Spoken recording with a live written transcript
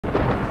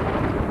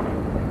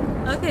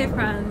Okay,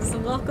 friends,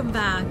 welcome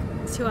back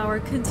to our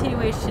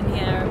continuation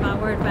here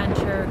of our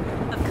adventure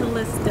of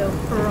Callisto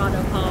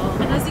Protocol.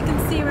 And as you can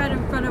see right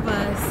in front of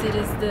us, it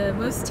is the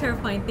most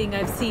terrifying thing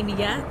I've seen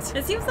yet.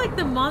 It seems like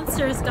the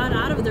monsters got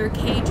out of their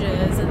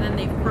cages and then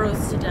they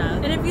froze to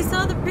death. And if you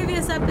saw the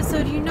previous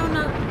episode, you know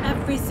not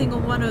every single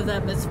one of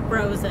them is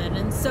frozen.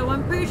 And so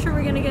I'm pretty sure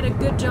we're gonna get a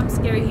good jump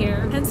scare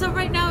here. And so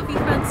right now, if you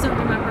friends don't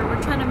remember,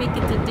 we're trying to make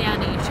it to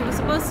Danny. She was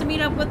supposed to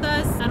meet up with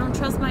us. I don't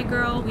trust my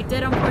girl. We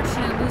did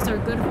unfortunately lose our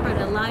good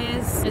friend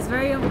Elias. It's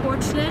very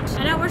unfortunate.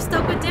 And now we're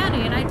stuck with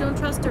Danny, and I don't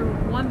trust her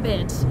one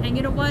bit. And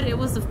you know what? It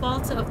was the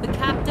fault of the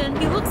captain.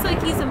 He looks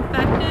like he's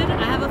infected.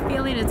 I have a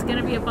feeling it's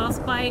gonna be a boss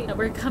fight that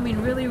we're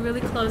coming really,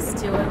 really close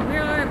to. And we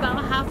are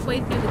about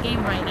halfway through the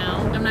game right now.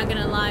 I'm not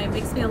gonna lie, it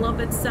makes me a little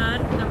bit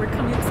sad that we're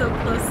coming so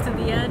close to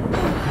the end.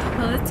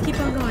 Well, let's keep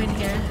on going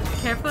here.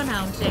 Careful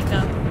now,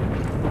 Jacob.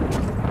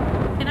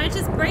 Can I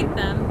just break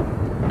them?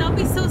 That'll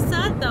be so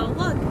sad though.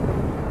 Look.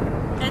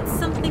 It's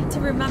something to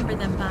remember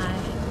them by.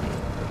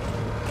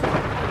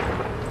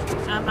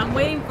 I'm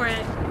waiting for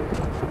it.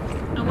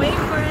 I'm waiting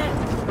for it.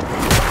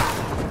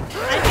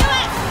 I knew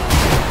it!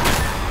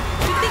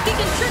 You think you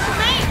can trick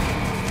me?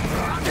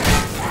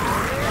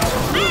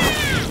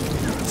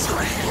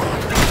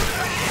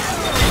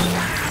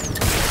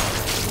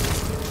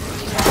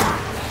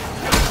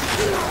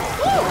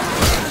 Woo!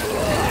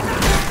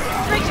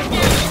 Break it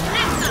down.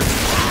 Next up.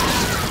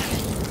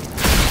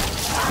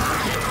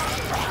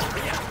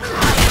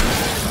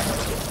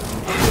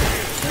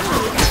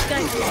 This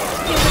guy's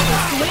giving the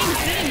swings,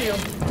 didn't you?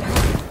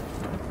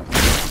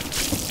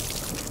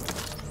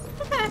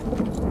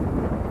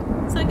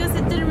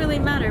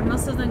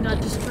 Most of them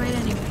got destroyed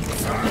anyway.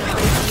 So I'm gonna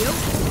break you.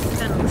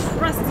 I'm gonna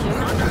trust you.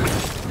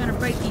 I'm gonna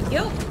break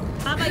you.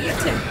 How about you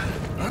two?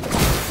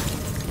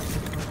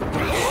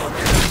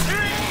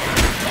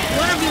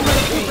 One of you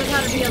little poopers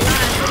had to be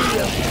alive, didn't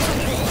you?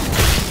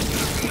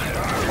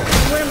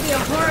 It wouldn't be a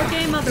horror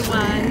game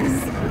otherwise.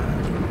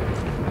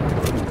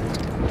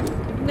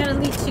 I'm gonna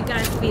leave you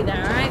guys be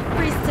there, alright?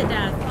 Freeze to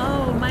death.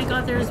 Oh my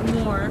god, there's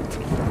more.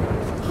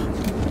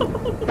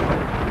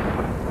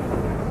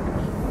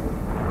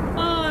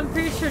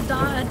 Pretty sure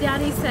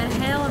Daddy said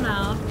hell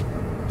no.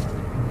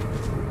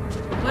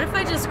 What if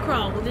I just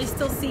crawl? Will they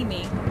still see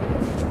me?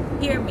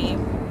 Hear me?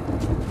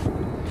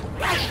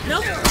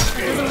 Nope, that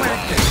doesn't work.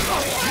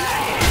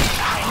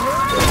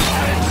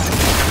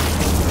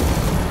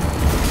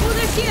 Oh,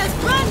 there she is!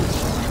 Run!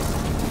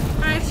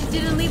 Alright, she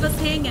didn't leave us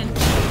hanging.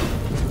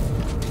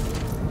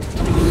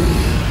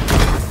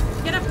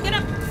 Get up, get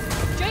up!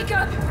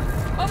 Jacob!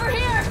 Over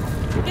here!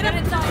 Get up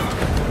inside!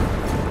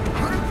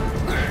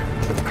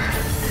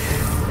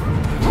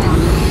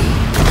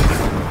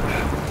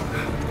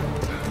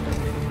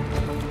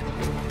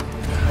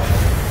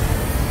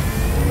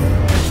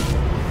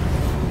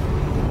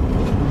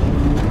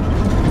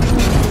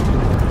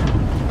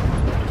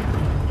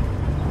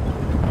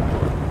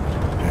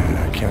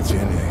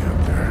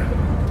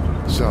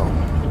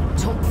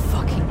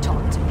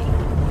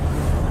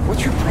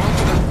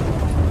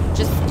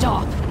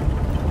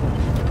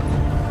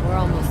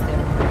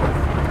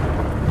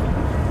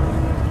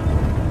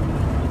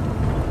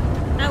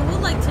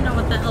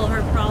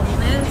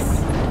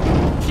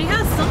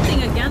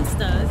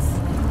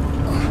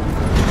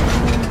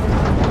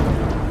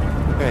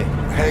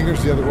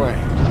 The other way.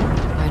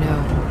 I know.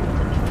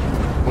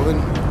 Well then,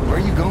 where are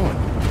you going?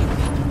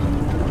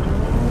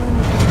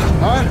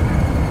 Huh?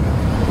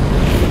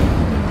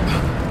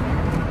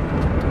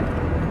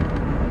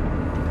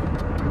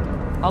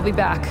 I'll be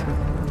back.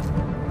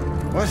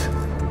 What?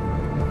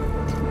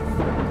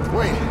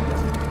 Wait.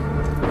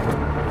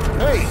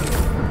 Hey!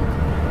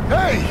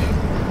 Hey!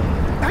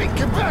 Hey,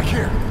 get back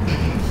here!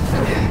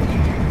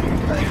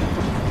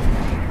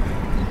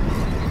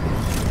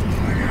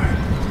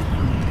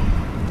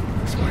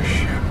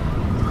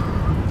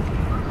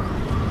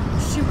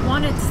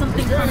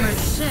 Something from her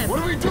ship. What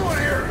are we doing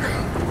here?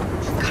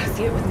 Gotta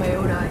see it with my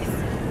own eyes.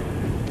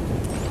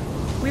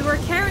 We were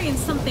carrying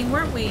something,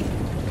 weren't we?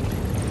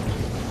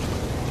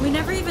 We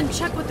never even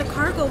checked what the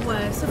cargo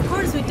was. Of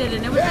course we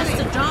didn't. It was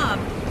just a job.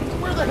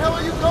 Where the hell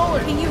are you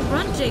going? Can you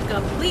run,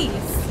 Jacob,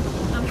 please?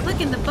 I'm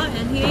clicking the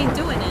button. He ain't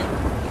doing it.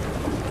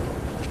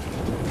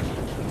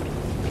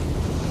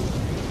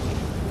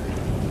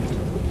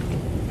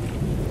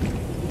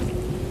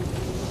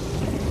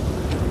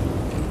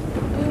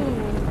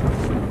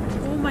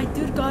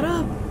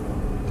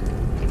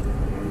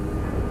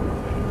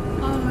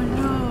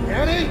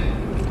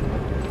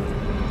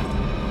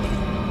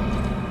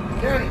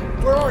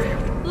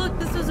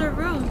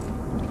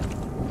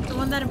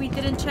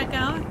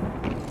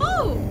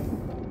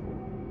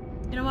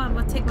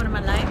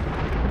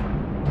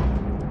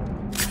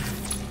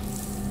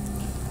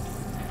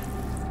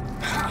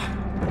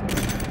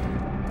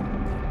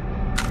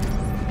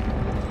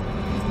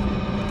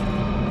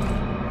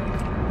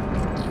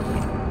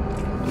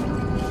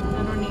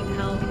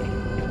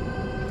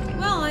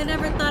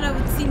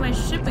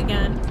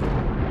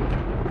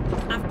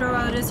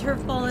 Her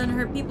fault and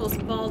her people's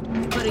fault,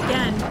 but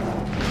again,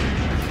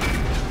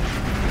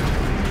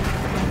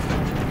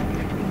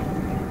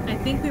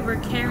 think we were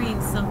carrying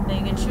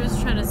something and she was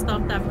trying to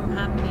stop that from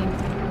happening.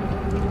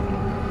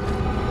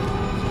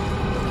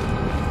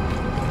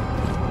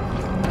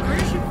 Where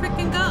did she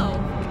freaking go?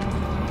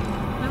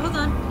 Wait, hold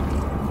on.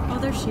 Oh,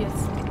 there she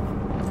is.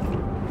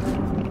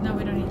 No,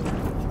 we don't need that.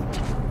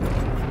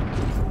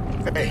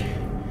 Hey,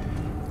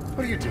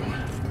 what are you doing?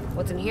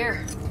 What's in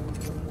here?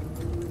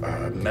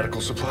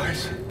 Medical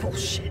supplies?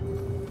 Bullshit.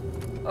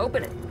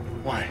 Open it.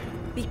 Why?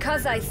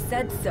 Because I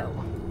said so.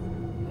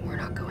 We're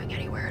not going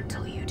anywhere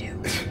until you do.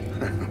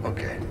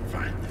 Okay,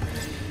 fine.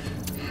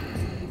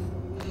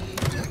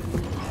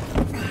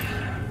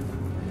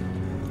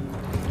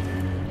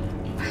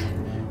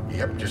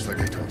 Yep, just like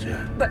I told you.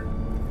 But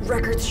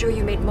records show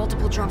you made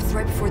multiple drops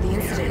right before the Yeah,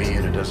 incident. me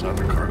and a dozen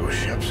other cargo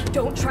ships.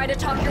 Don't try to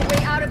talk your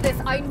way out of this.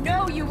 I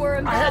know you were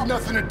involved. I had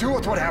nothing to do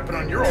with what happened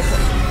on your own.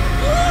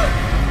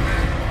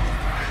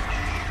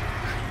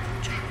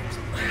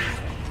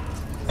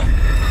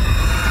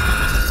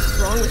 What's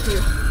wrong with you?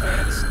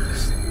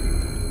 This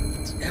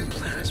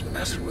implant is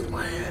messing with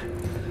my head.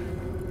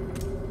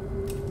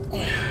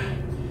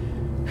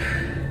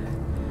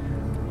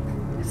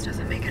 This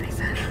doesn't make any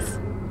sense.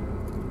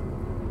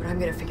 But I'm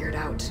gonna figure it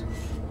out.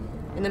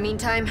 In the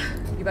meantime,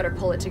 you better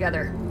pull it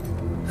together.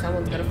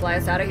 Someone's gonna fly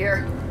us out of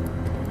here.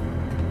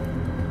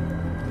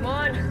 Come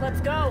on,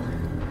 let's go.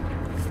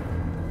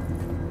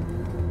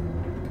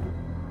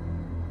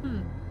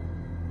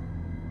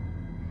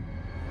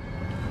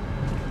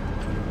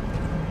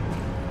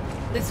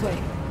 This way.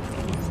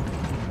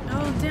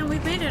 Oh, damn, we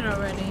made it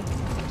already.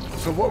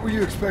 So what were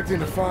you expecting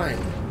to find?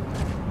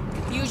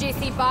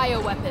 UJC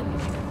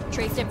bioweapon.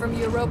 Traced it from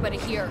Europa to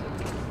here.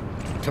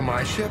 To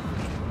my ship?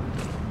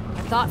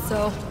 I thought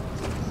so.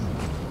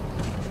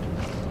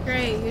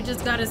 Great, you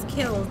just got us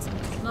killed.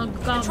 No,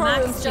 got Control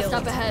Max room's just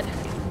killed. up ahead.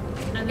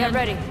 And Get then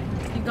ready.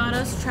 You got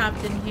us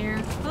trapped in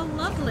here. Oh,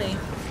 lovely.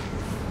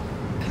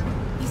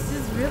 These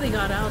just really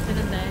got out,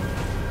 didn't they?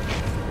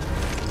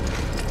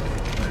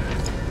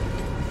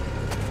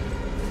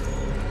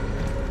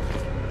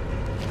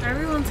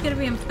 Everyone's gonna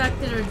be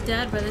infected or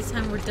dead by the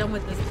time we're done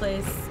with this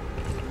place.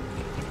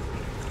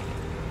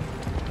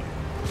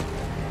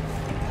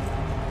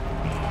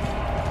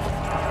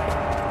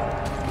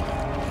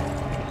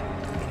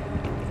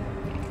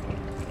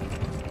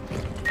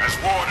 As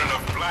Warden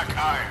of Black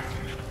Iron,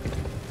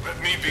 let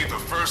me be the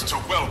first to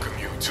welcome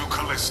you to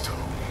Callisto.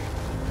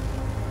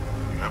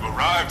 You have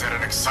arrived at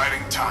an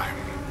exciting time.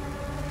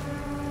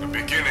 The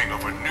beginning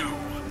of a new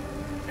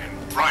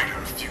and brighter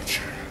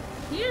future.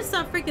 You just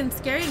stop freaking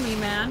scaring me,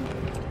 man.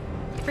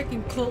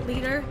 Freaking cult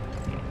leader.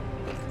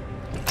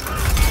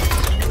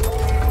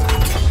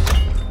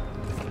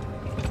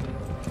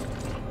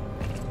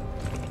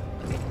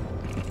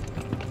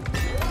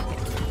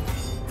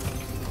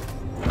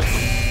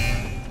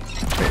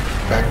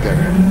 Back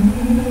there.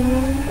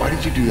 Why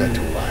did you do that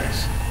to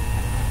Elias?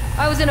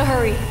 I was in a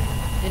hurry.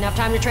 Didn't have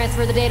time to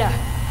transfer the data.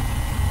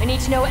 I need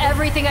to know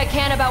everything I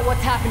can about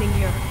what's happening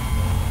here.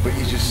 But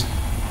you just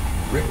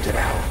ripped it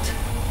out.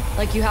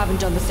 Like you haven't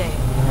done the same.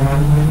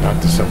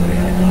 Not to somebody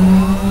I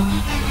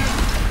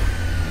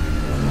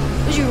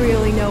know. Did you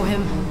really know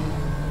him?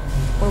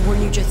 Or were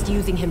you just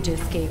using him to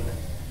escape?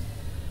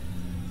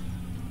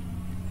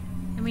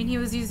 I mean, he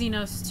was using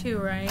us too,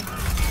 right?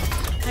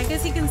 I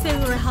guess you can say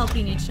we were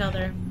helping each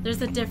other.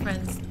 There's a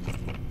difference.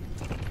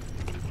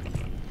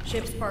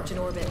 Ship's parked in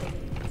orbit.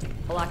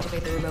 I'll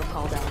activate the remote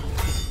call down.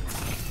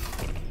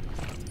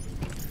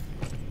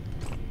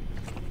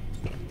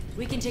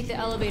 We can take the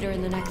elevator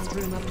in the next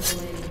room up to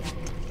the landing deck.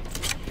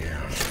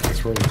 Yeah,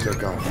 that's where we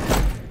took off.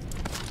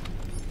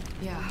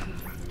 Yeah,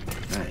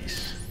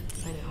 Nice.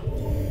 I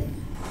know.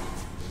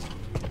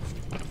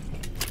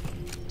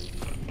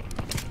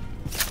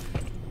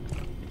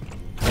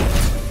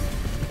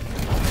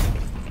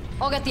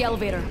 I'll get the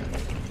elevator.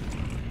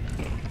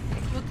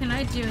 What can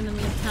I do in the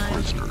meantime?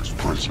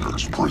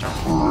 Prisoners.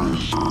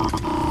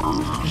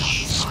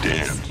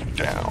 Stand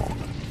down.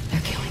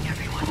 They're killing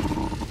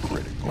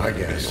everyone. I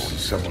guess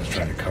someone's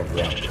trying to cover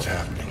up what's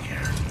happening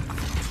here.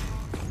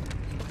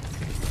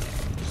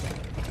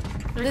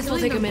 They're This will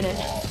killing take a the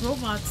minute.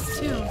 Robots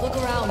too. Look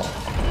around.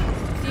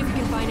 See if you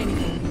can find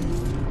anything.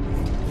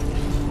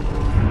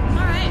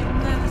 Alright,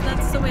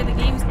 that's the way the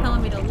game's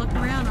telling me to look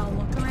around. I'll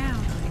look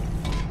around.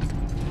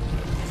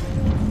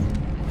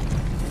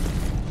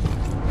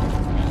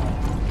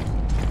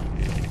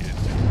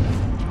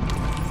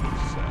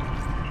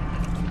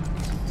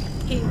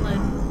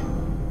 Caitlin.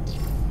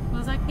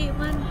 Was that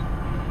Caitlin?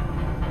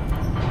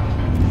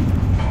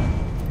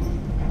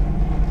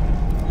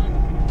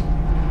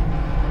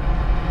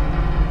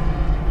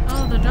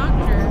 Oh, the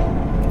doctor.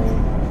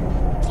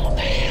 What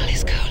the hell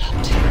is Cole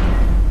up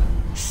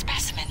to?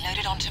 Specimen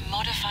loaded onto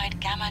modified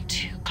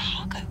Gamma-2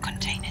 cargo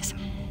containers.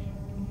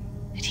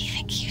 Did he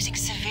think using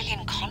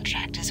civilian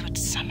contractors would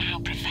somehow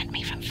prevent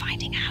me from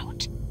finding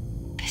out?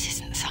 This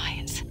isn't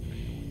science.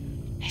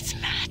 It's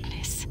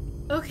madness.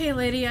 Okay,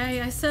 lady,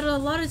 I said a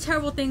lot of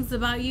terrible things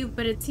about you,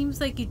 but it seems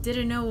like you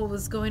didn't know what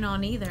was going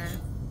on either.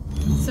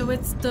 So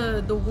it's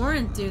the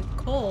warrant dude,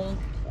 Cole.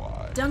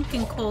 Why?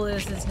 Duncan Cole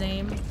is his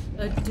name.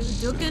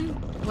 Duncan?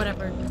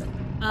 Whatever.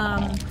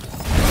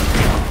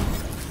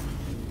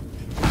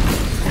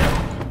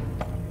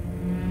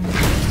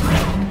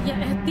 Yeah,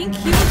 I think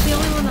he was the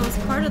only one that was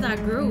part of that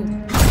group.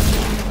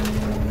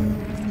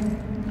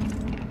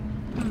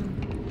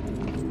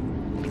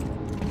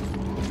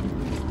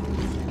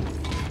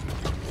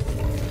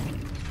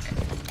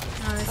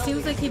 It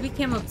seems like he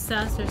became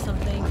obsessed or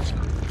something.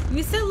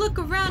 You said look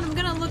around, I'm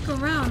gonna look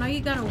around. Now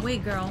you gotta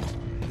wait, girl.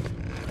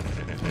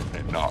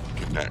 And not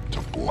connect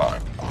to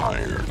Black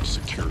Iron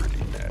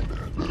security net.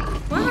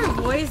 What her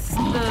voice,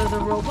 the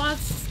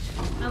robots?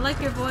 I like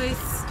your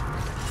voice.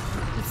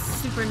 It's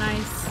super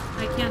nice.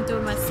 I can't do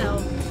it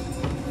myself.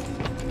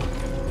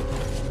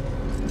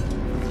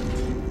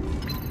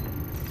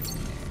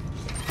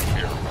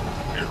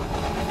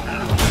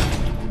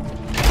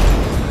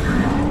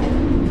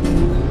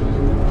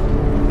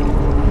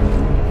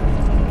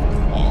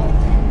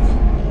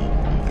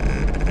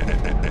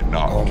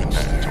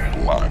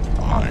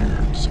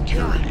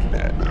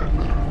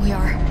 We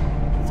are.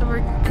 So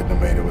we're... Couldn't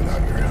have made it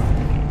without your help.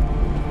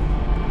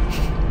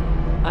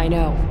 I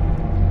know.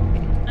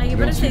 Now you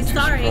better say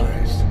sorry.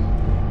 Surprised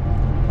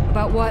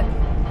About what?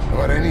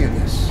 about any of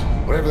this.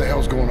 Whatever the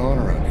hell's going on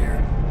around here.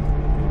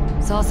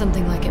 Saw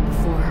something like it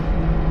before.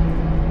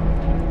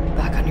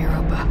 Back on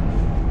Europa.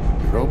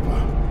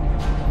 Europa?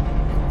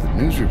 The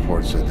news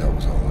report said that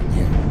was all on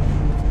you.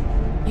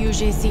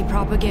 UJC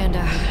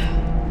propaganda.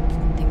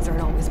 Things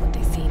aren't always what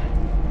they seem.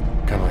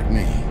 Kind of like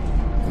me.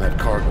 And that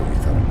cargo you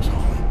thought it was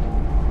hauling.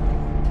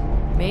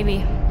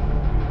 Maybe.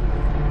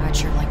 I'd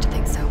sure like to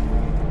think so.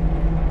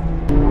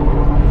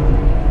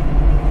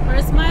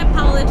 Where's my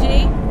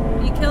apology?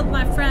 You killed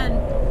my friend.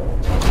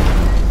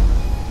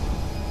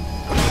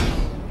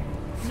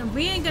 No,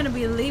 we ain't gonna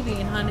be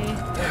leaving, honey.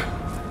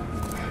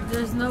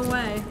 There's no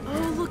way.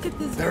 Oh, look at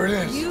this There it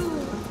is. view.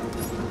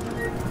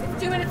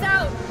 It's 2 minutes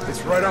out!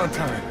 It's right on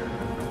time.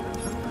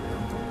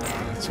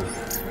 It's a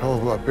hell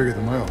of a lot bigger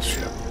than my old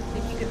ship.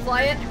 Think you could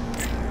fly it?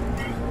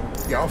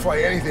 Yeah, I'll fly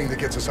anything that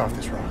gets us off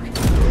this rock.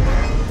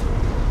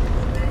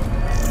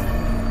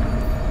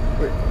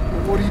 Wait,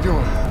 what are you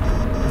doing?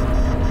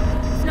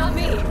 It's not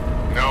me.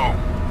 No.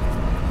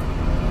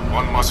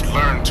 One must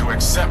learn to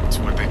accept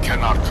what they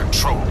cannot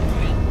control.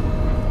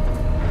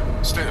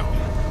 Still,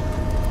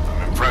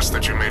 I'm impressed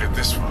that you made it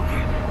this far.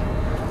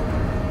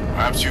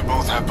 Perhaps you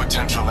both have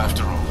potential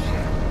after all.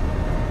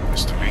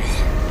 Mr. Lee,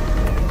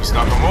 Miss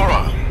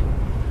Nakamura,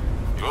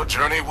 your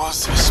journey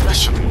was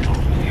especially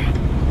long.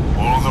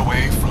 All the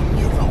way from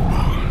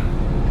Europa.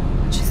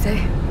 What'd you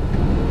say?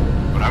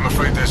 But I'm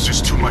afraid there's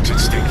just too much at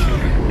stake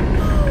here.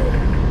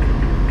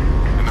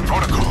 And the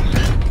protocol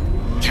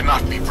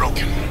cannot be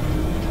broken.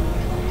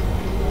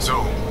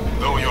 So,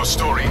 though your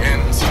story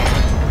ends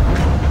here,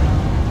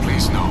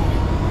 please know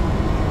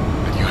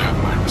that you have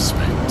my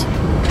respect.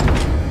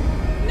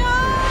 No!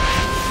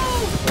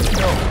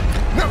 No,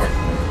 never!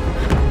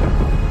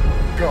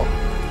 Go!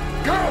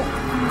 Go!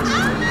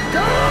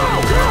 Go!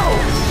 Go!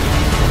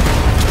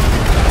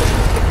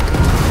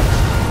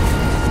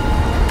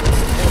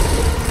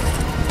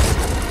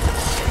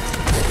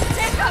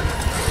 Jacob!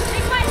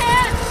 Take my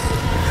hand!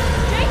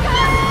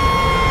 Jacob!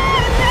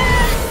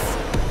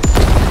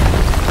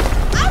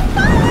 I'm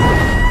fine!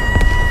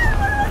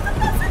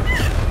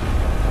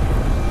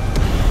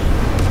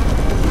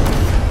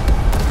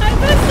 I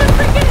missed the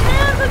freaking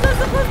hand! What's that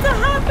supposed to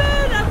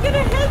happen? I'm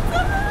gonna hit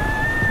someone!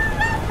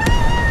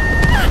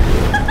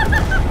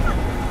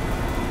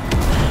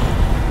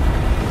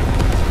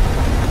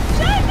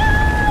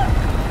 Jacob!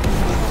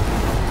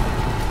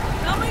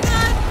 Oh my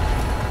god!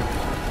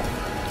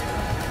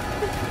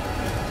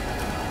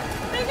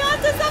 Hang on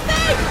to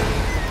something!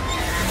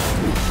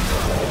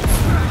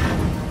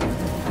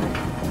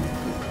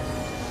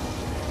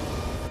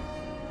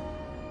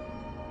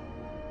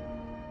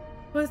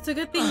 Well, it's a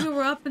good thing we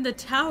were up in the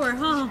tower,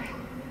 huh?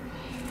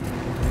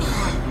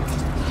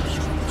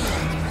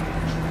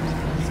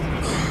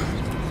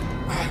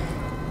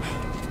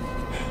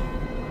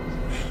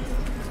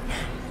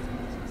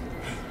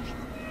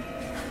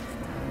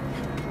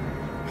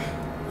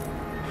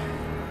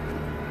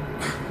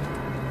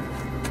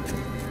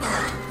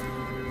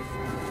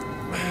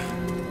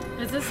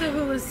 Is this a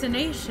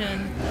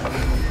hallucination?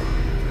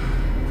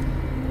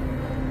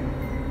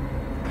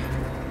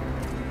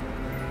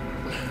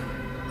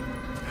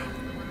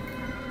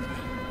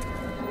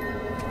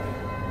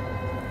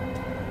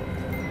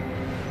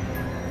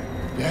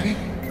 Daddy?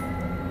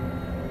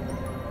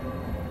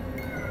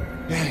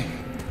 Daddy?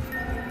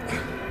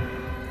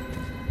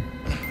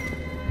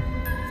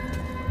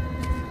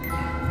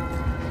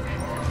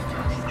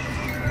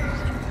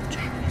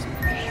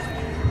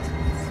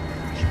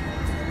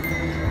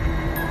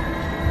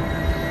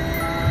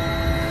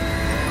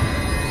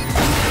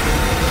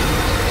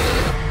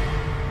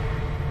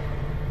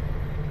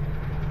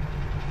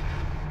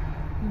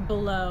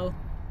 Below.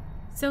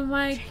 So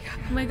my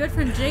good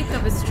friend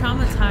Jacob is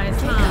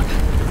traumatized, huh?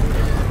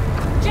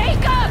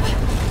 Jacob!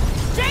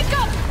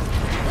 Jacob!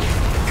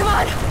 Come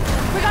on!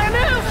 We gotta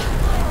move!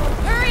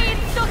 Hurry!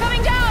 It's still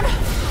coming down!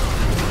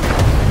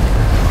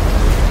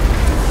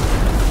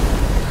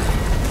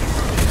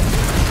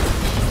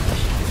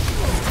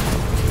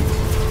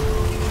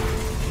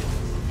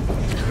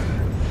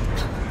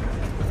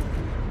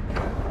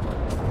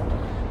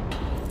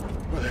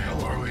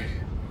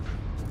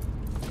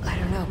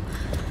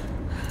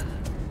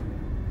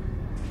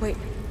 Wait,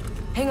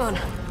 hang on.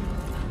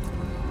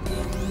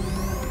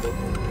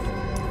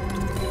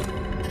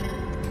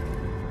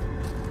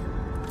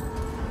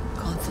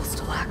 Console's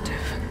still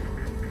active.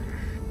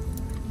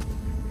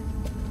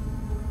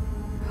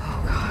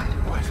 Oh god.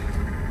 What?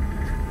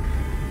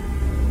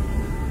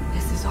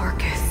 This is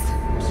Arcus.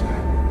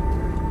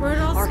 Where it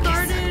all Arcus.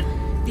 started?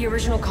 The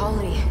original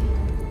colony.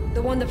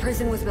 The one the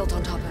prison was built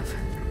on top of.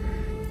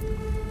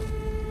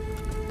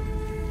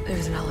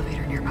 There's an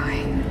elevator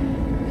nearby.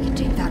 We can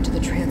take that to the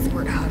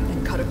transport hub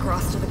and cut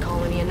across to the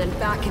colony and then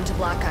back into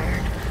Black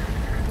Iron.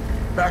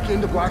 Back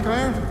into Black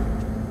Iron?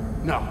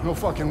 No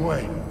fucking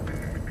way.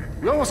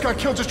 We almost got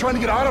killed just trying to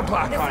get out of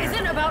Black Iron. This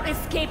isn't about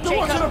escape, Then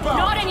Jacob. what's it about?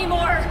 Not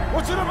anymore.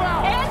 What's it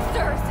about?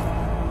 Answers!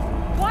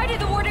 Why did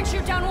the warden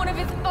shoot down one of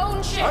his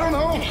own ships? I don't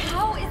know. And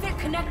how is it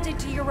connected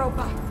to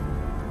Europa?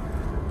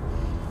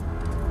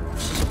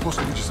 This is supposed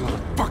to be just another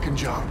fucking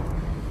job.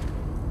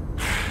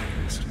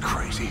 This is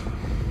crazy.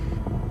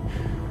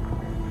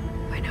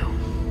 I know.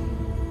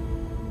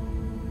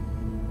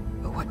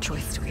 But what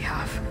choice do we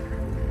have?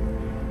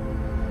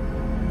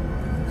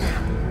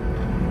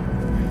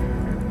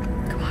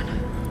 Come on.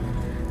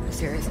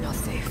 This area is not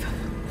safe.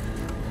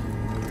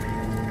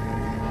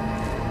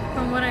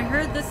 From what I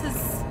heard, this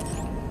is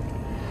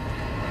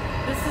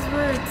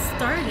where it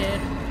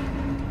started.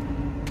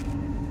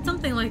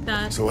 Something like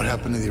that. So what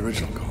happened to the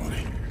original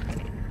colony?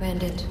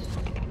 Abandoned.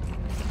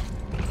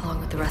 Along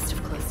with the rest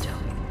of Callisto.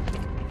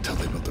 Tell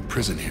they built the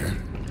prison here.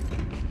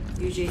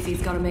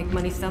 UJC's gotta make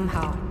money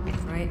somehow,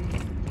 right?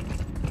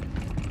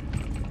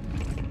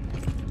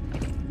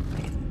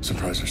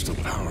 Surprised there's still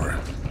power.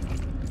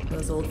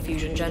 Those old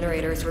fusion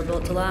generators were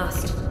built to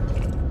last.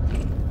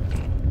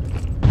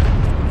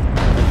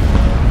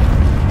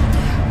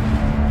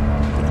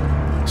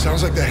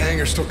 Sounds like the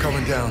hangar's still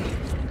coming down.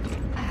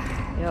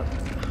 Yep.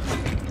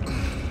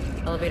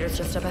 Elevator's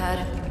just up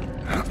ahead.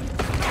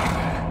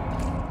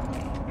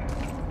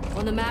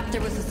 On the map, there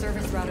was a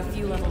service route a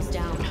few levels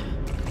down.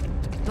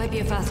 Might be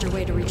a faster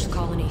way to reach the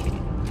colony.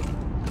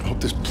 I hope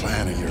this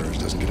plan of yours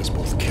doesn't get us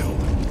both killed.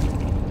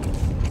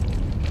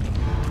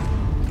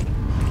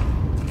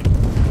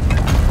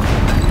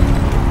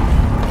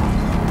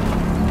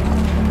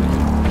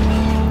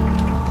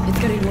 It's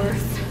getting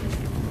worse.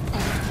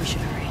 We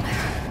should hurry.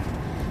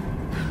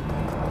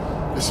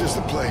 This is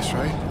the place,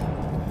 right?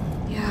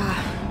 Yeah,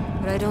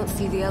 but I don't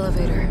see the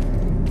elevator.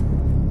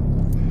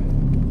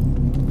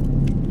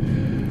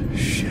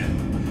 Shit.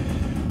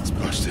 It's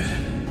busted.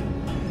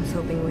 I was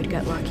hoping we'd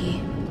get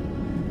lucky.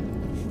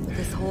 But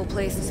this whole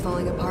place is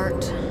falling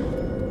apart.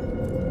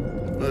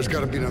 Well, there's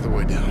gotta be another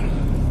way down.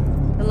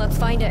 Then let's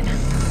find it.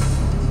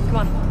 Come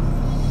on.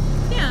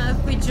 Yeah,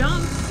 if we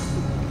jump.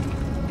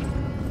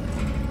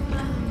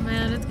 Oh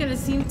man, it's gonna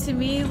seem to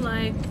me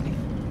like...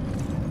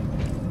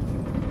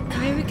 I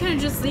mean, we couldn't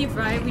just leave,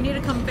 right? We need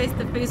to come face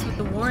to face with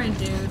the Warren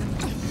dude.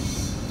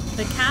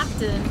 The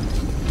captain.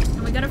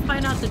 And we gotta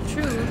find out the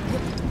truth.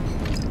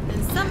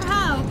 And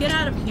somehow get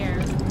out of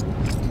here.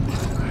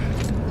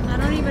 I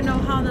don't even know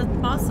how that's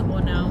possible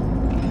now.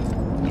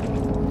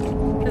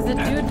 Because the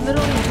dude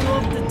literally blew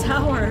up the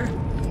tower.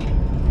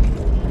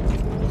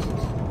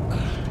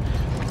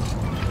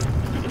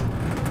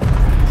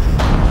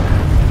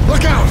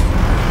 Look out!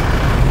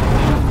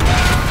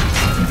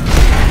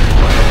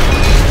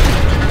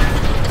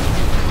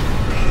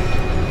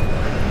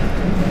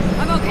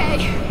 I'm okay.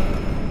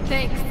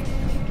 Thanks.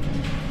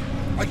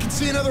 I can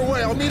see another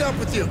way. I'll meet up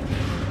with you.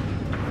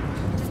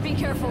 Just be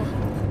careful.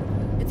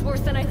 It's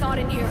worse than I thought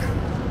in here.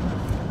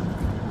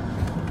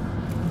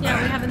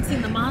 Yeah, we haven't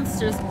seen the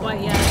monsters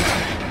quite yet.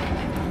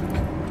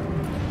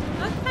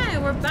 Okay,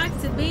 we're back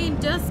to being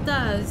just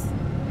us.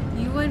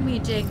 You and me,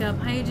 Jacob.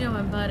 How you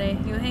doing, buddy?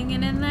 You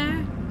hanging in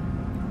there?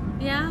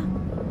 Yeah?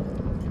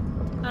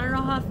 I don't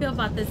know how I feel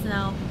about this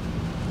now.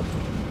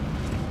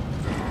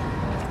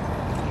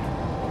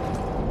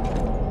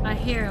 I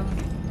hear him.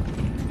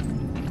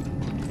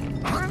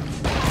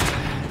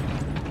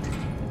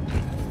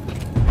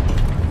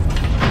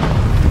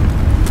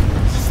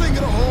 Is this thing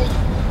gonna hold?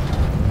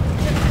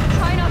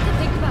 Try not to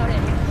think about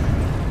it.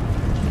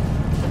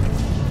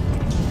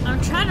 I'm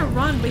trying to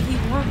run, but he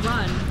won't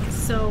run.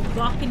 So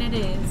walking it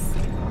is.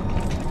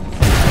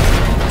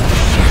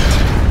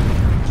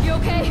 You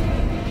okay?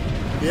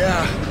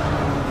 Yeah.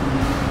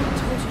 I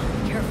told you to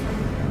be careful.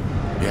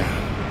 Yeah,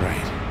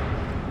 right.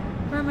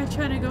 Where am I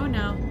trying to go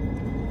now?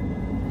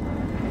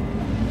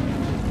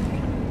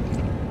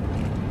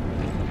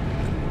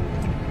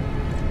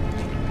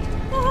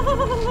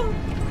 Oh,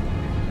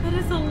 that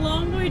is a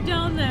long way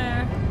down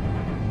there.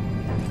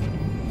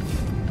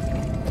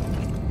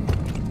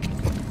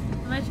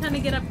 Am I trying to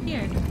get up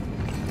here?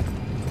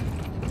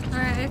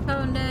 Alright, I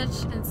found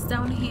it. It's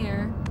down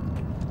here.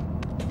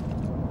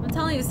 I'm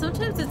telling you,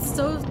 sometimes it's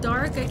so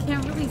dark I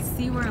can't really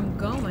see where I'm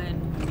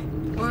going.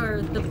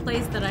 Or the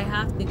place that I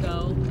have to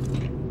go.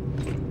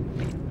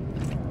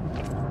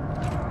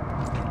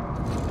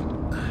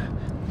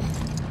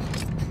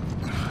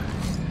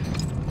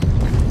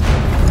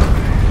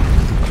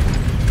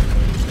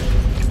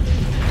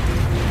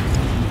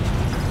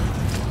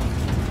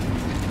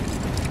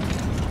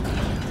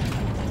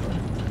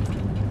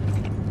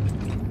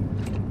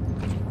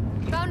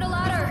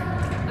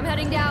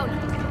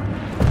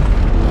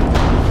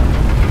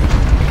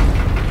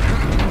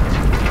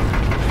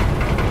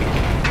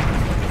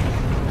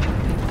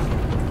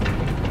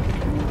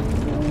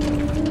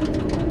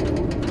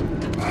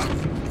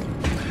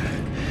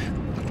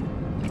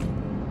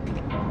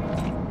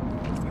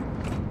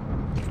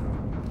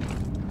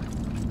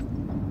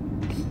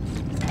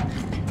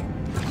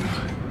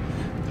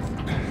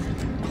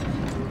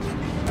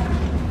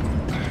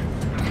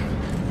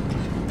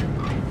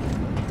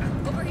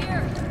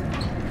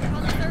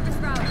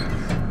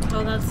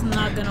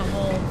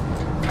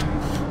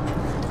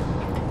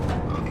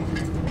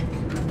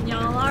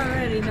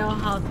 know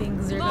how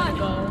things are gonna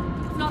go.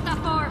 It's not that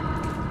far.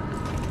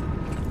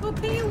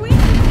 Okay, wait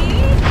for me.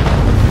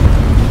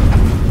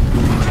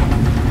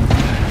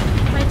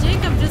 My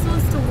Jacob just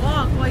wants to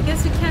walk. Well, I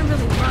guess we can't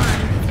really run.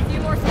 A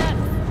few more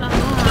steps.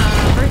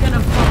 We're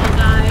gonna fall,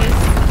 guys.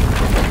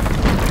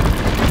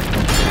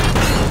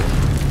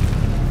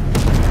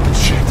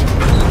 Shit.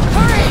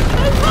 Hurry!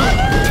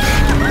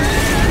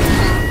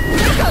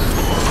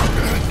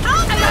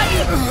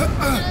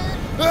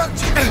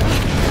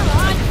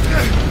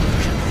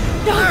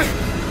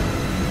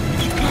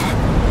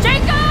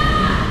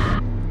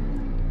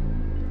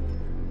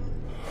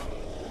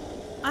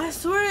 I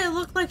swear it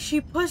looked like she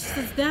pushed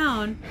us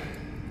down.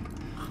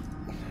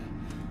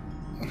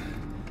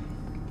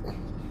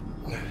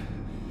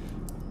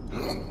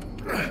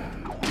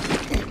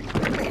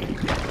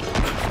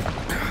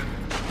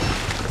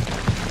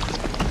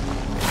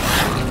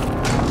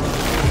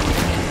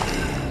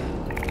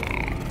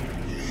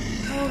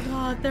 Oh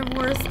god, they're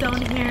worse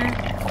down here.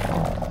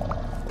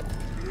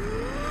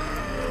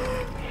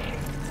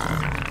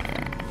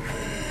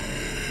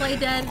 Play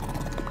dead.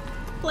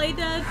 Play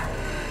dead.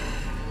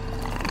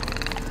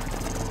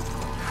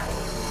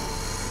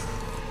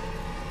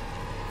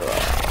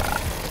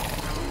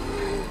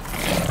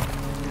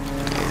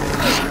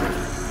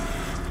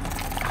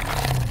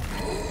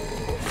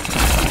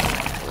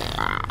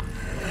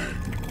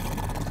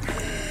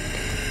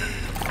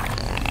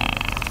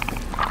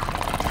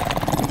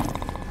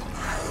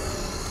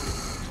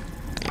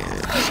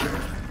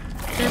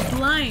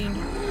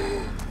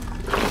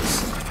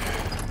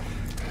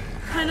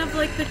 Kind of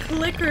like the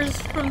clickers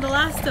from The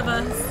Last of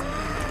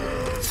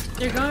Us.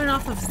 They're going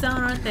off of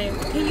sound, aren't they?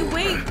 Can you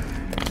wait?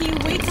 Can you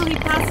wait till he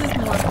passes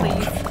more,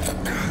 please?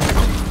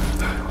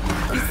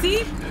 You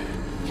see?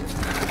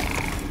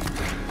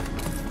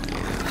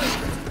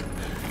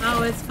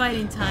 Oh, it's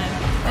fighting time,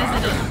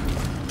 isn't it?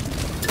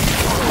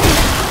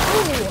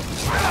 Ooh.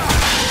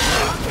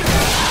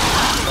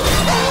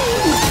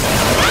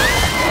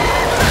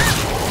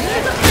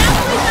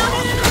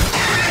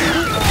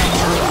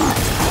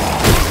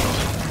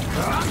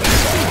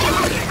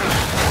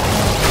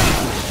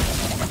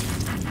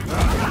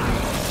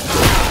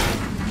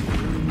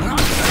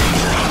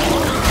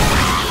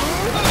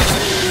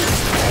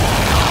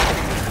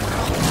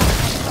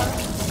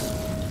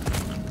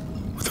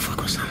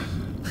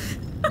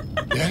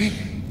 Daddy?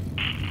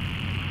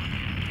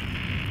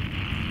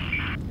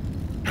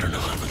 I don't know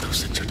how, but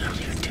those things are down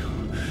here too.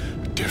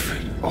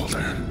 Different,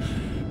 older,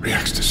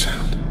 reacts to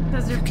sound.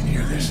 Because You can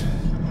hear this?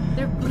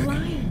 they're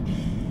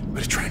blind.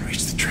 But try and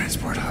reach the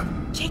transport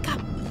hub.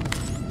 Jacob,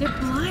 they're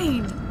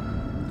blind.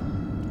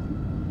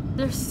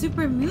 They're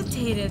super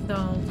mutated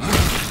though.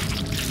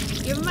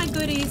 Give me my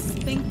goodies,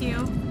 thank you.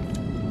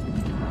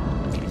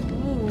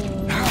 Ooh.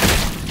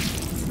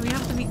 We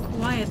have to be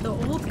quiet. The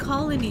old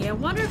colony. I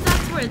wonder if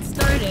that's where it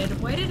started.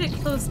 Why did it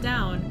close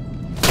down?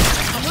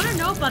 I want to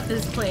know about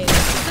this place.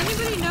 Does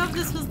anybody know if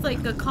this was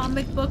like a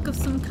comic book of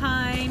some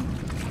kind?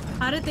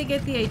 How did they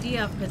get the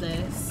idea for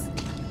this?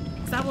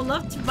 Because I would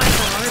love to buy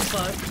the art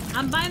book.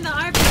 I'm buying the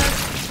art book.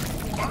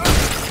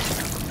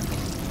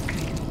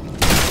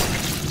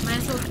 Might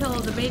as well kill all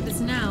the babies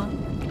now.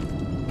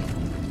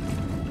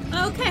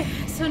 Okay,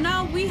 so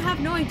now we have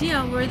no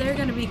idea where they're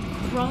going to be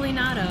crawling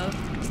out of.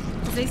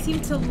 Because they seem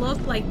to look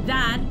like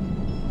that,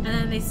 and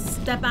then they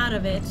step out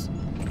of it.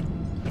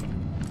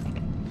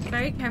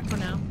 Very careful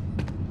now.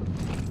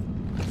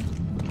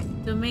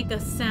 Don't make a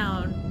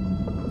sound.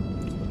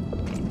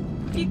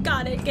 You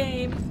got it,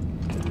 game.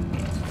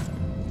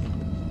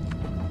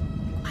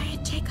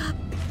 Quiet, Jacob.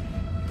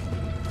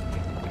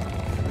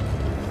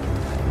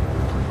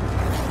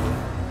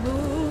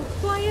 Move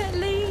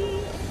quietly.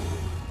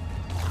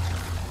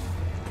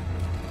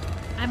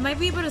 I might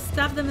be able to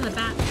stab them in the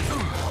back.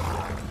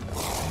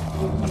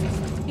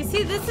 You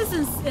see, this is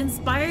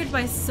inspired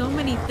by so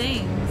many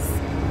things.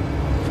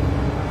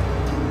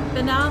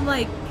 But now I'm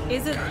like,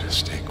 is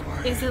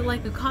it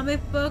like a comic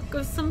book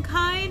of some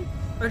kind?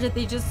 Or did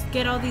they just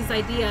get all these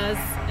ideas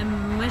and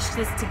mush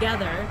this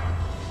together?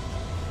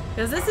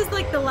 Because this is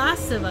like The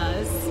Last of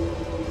Us.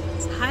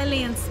 It's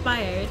highly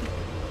inspired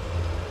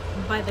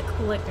by the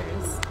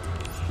clickers.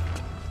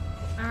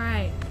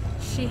 Alright,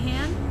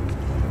 Sheehan?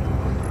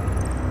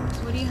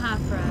 What do you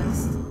have for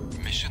us?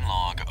 Mission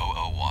log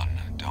 001,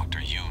 Dr.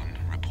 Yoon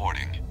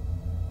reporting.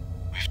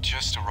 We've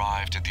just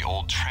arrived at the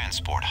old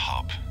transport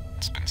hub.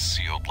 It's been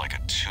sealed like a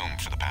tomb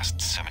for the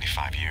past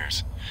 75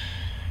 years.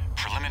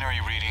 Preliminary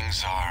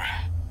readings are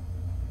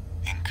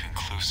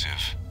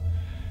inconclusive,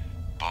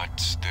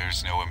 but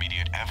there's no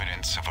immediate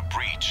evidence of a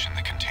breach in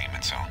the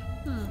containment zone.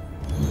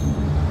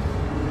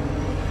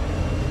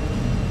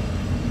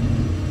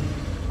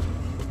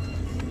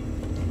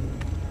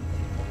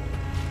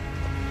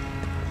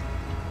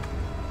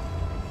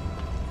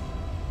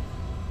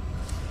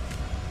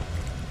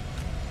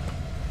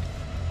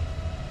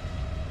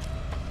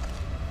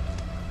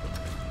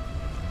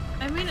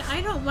 I mean,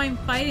 I don't mind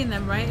fighting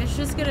them, right? It's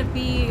just gonna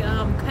be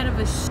kind of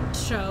a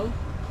show.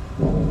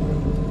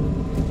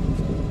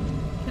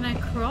 Can I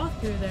crawl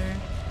through there?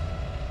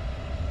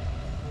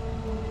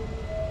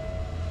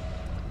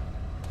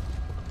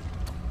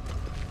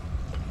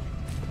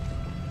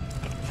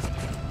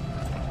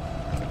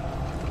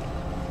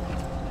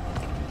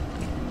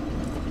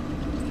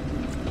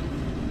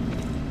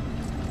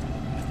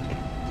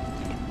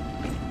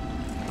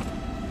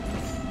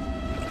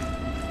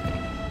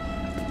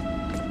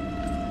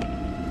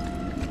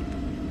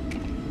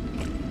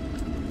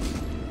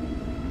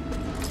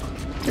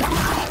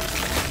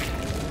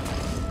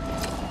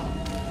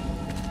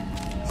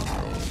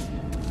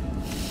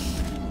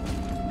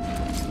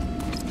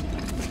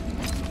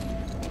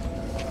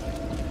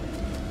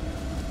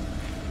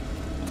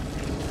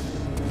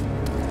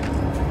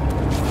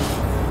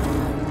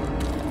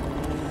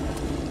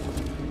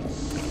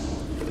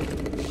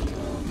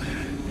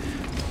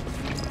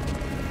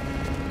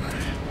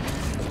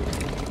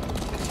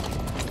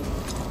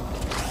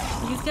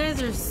 These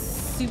guys are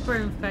super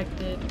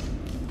infected.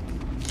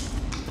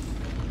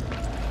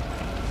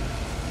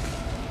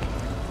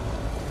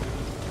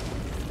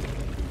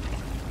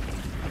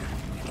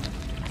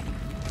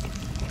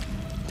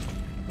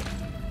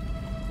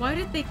 Why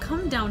did they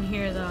come down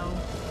here though?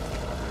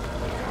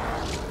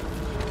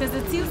 Because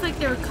it seems like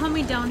they were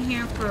coming down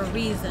here for a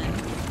reason.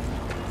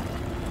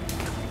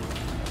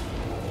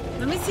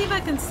 Let me see if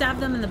I can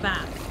stab them in the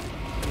back.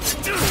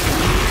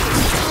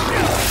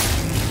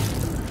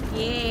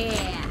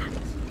 Yeah,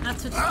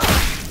 that's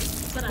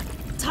what I'm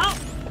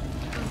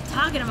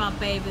talking about,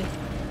 baby.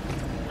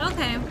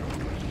 Okay,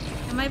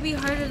 it might be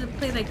harder to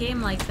play the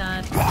game like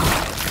that.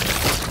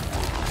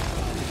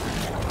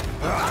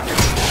 I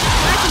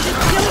can just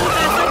kill you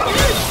guys like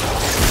this.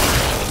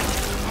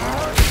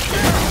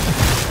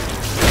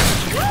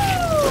 Woo!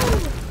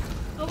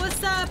 Oh,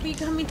 what's up? Are you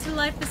coming to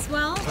life as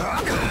well?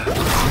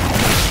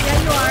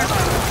 Yeah, you are.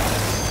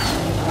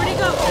 Where'd he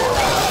go?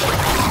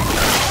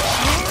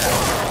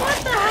 What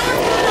the hell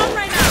is going on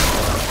right now?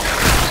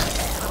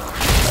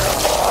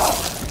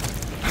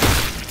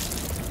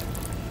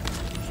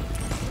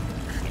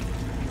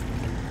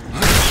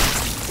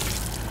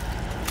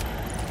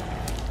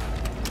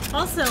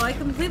 Also, I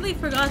completely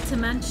forgot to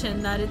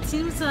mention that it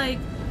seems like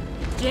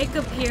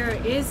Jacob here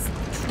is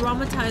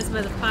traumatized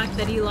by the fact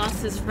that he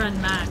lost his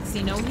friend Max.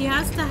 You know, he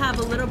has to have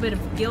a little bit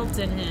of guilt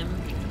in him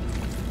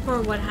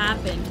for what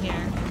happened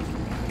here.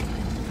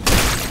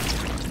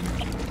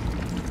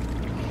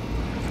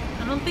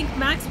 I don't think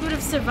Max would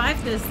have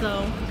survived this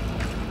though.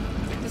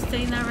 Just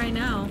saying that right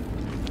now.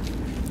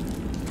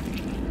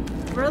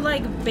 We're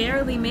like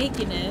barely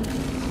making it.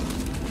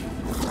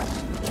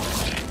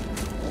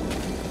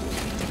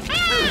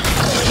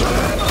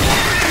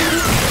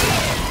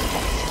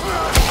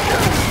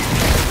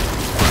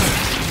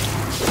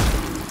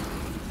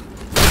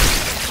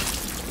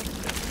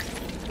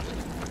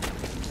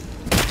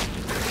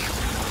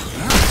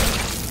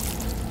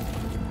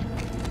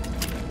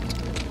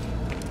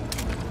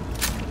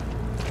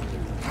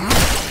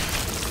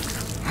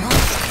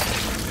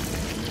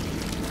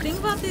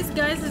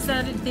 Is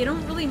that they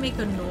don't really make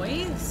a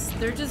noise.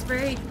 They're just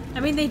very, I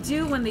mean they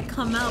do when they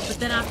come out, but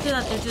then after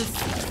that they're just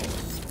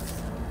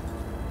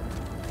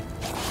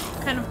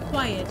kind of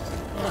quiet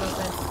a little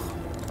bit.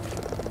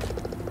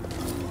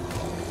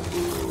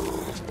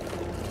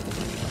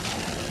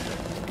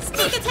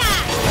 Sneak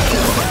attack!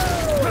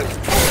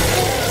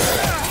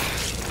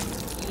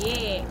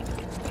 Yeah.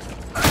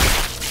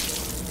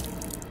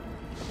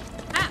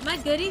 Ah, my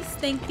goodies,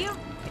 thank you.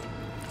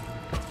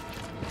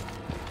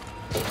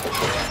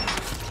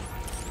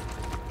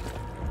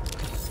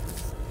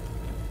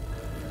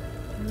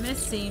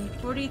 Missing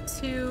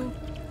 42.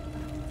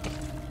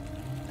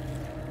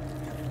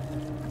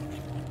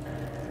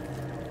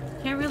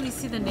 Can't really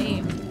see the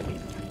name.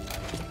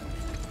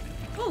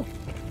 Oh.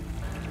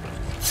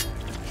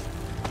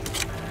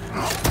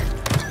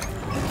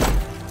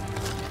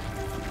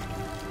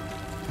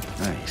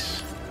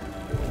 Nice.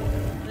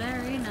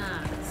 Very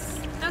nice.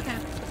 Okay.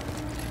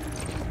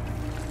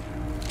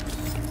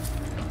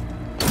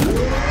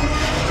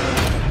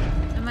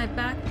 Am I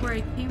back where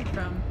I came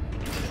from?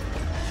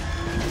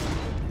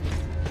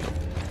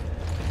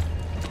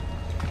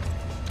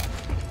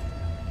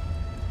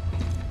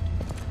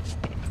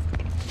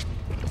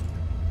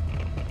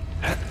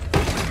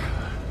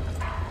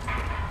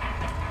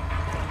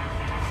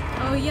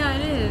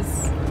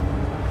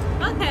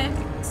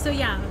 So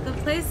yeah, the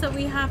place that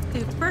we have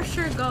to for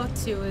sure go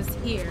to is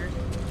here.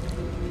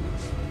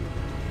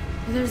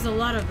 There's a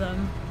lot of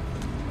them.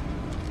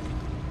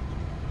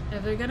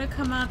 If they're gonna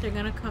come out, they're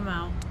gonna come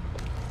out.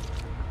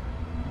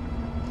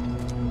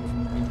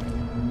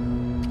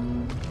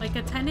 Like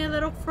a tiny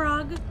little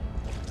frog.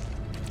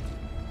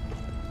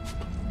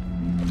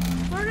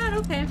 Or not,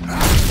 okay.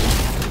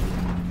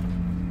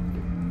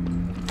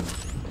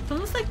 It's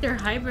almost like they're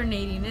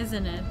hibernating,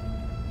 isn't it?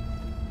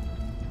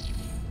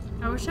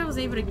 I wish I was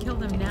able to kill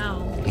them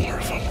now.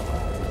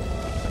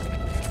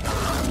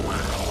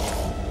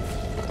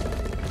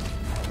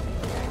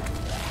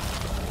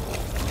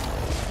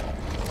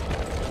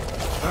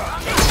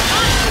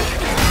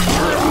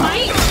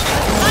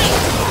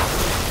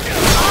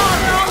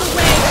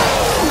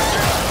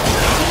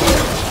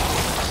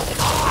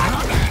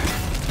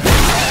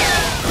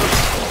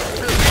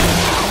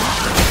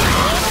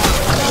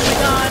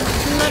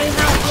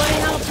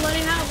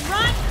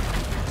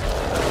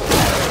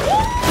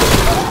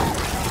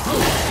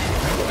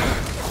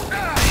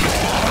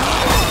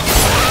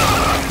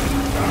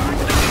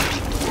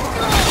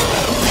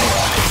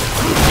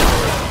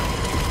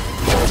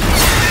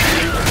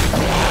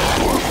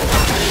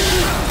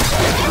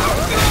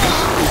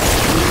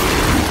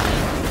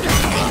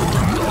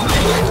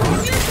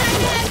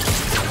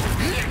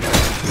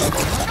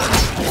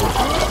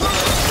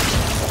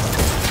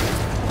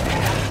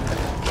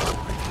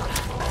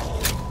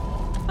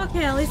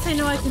 I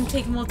know I can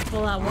take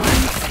multiple at once.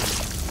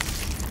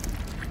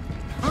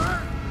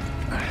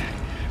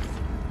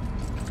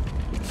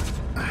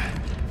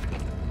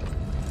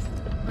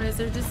 Or is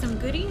there just some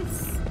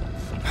goodies?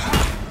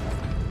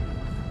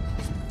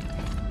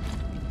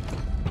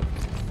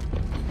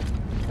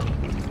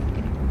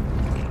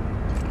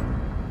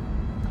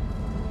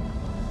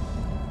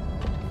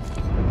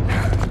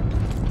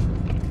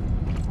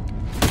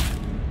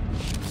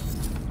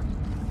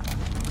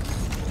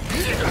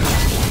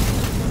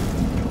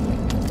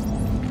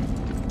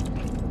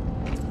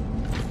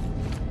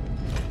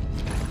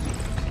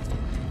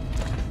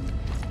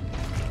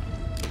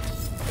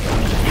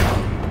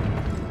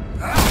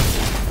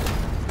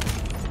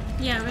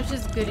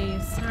 just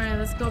goodies. Alright,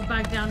 let's go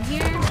back down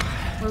here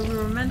where we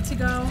were meant to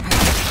go.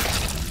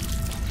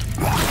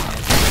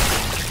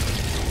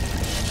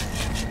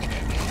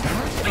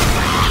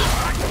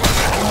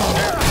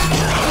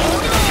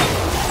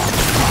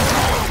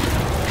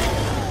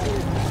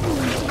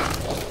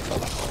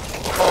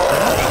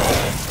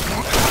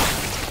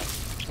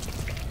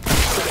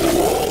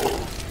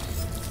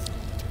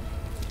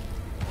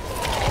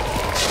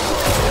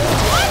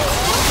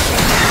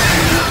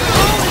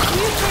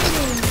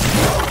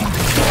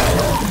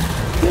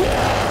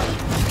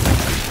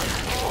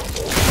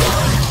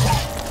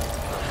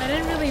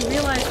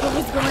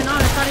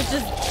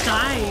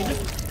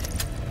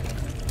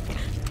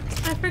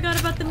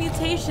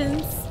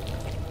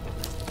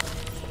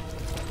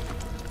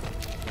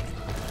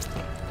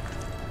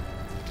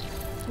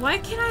 Why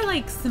can't I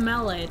like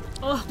smell it?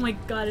 Oh my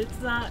god,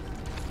 it's not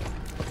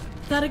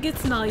a good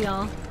smell,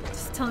 y'all.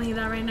 Just telling you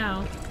that right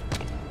now.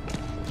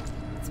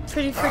 It's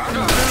pretty freaking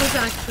gross,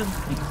 actually.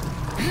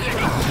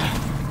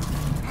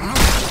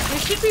 We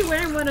should be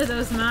wearing one of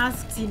those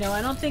masks, you know.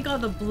 I don't think all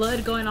the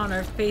blood going on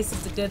our face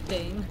is a good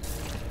thing.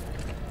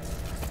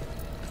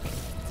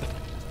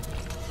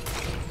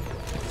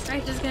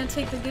 Alright, just gonna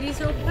take the goodies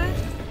real quick.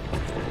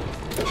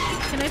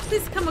 Can I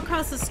please come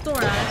across the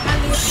store?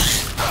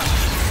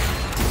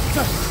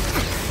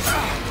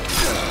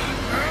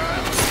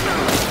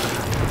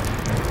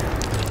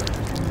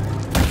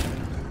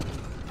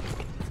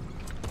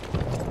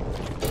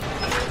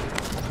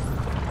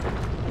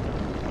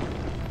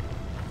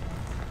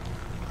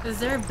 Is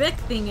there a big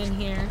thing in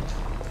here?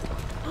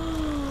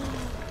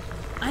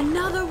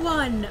 Another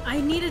one! I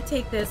need to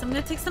take this. I'm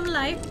gonna take some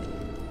life.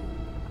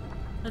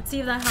 Let's see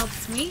if that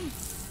helps me.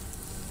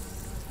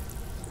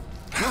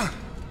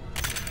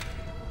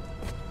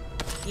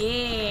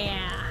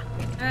 Yeah!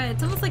 Alright,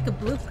 it's almost like a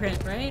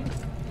blueprint, right?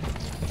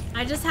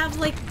 I just have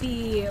like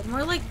the,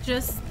 more like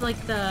just like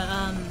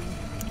the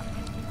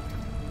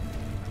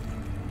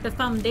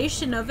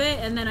foundation of it,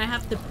 and then I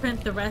have to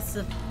print the rest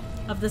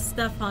of the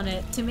stuff on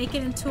it to make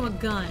it into a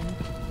gun.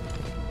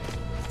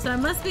 So I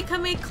must be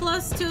coming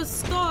close to a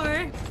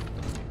store.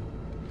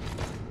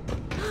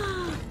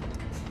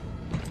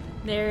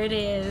 There it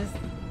is.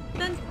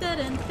 Dun, dun,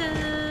 dun,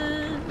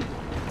 dun.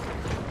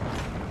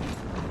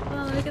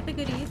 Well, let me get the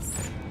goodies.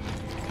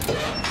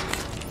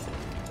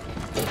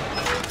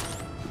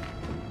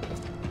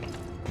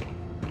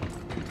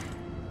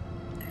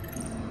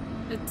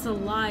 It's a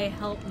lie,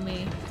 help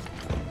me.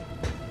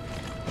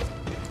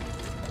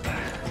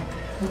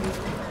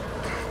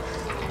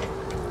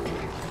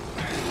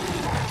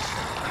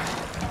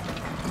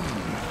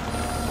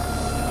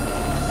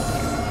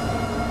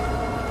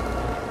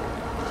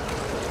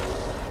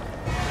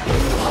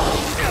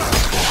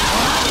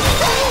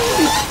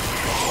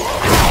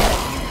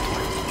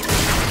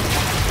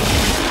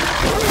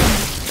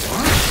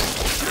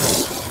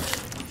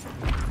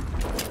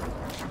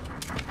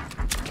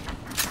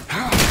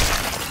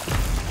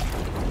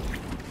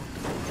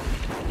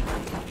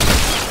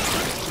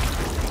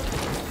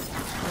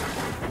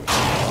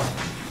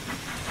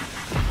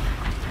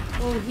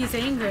 He's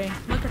angry.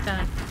 Look at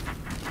that.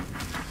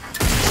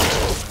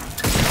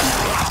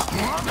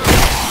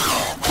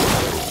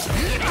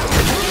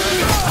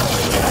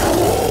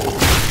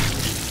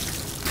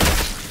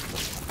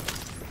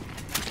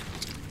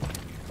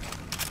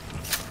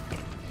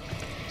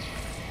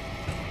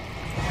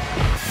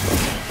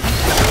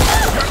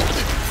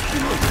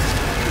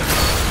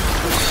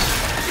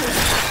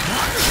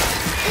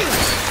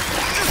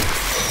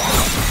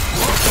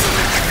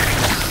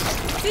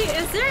 See,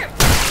 is there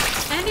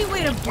any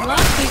way to block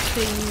these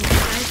things?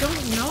 I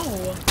don't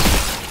know.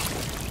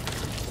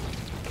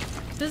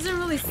 Doesn't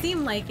really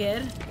seem like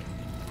it.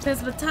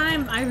 Because by the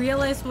time I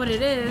realize what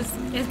it is,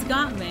 it's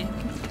got me.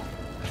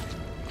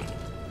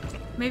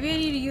 Maybe I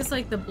need to use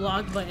like the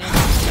block button.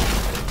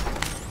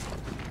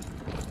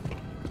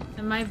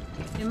 It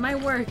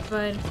might work,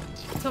 but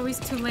it's always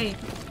too late.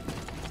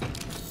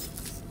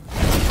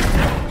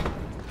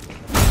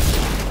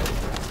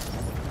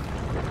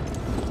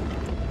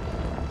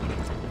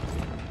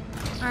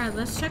 Alright,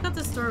 let's check out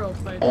the store real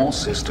quick. All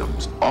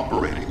systems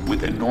operating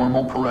within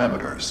normal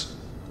parameters.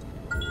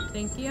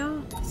 Thank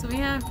you. So we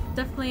have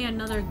definitely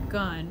another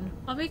gun.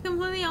 I'll be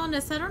completely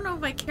honest, I don't know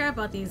if I care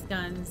about these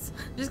guns.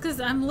 Just because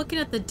I'm looking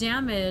at the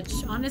damage.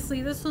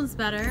 Honestly, this one's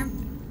better.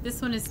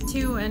 This one is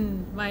 2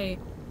 and my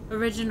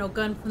original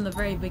gun from the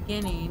very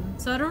beginning.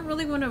 So I don't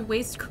really want to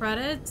waste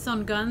credits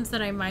on guns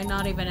that I might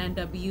not even end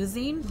up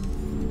using.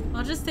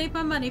 I'll just save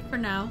my money for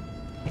now.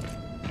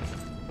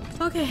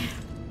 Okay.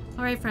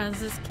 Alright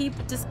friends, let's keep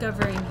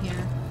discovering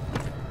here.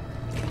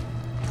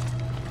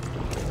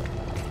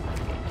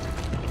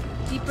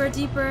 Deeper,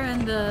 deeper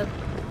in the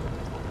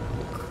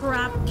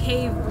crap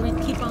cave, we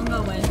keep on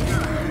going.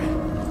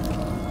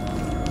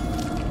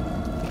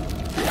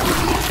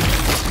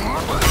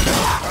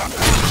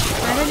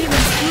 I didn't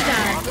even see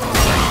that.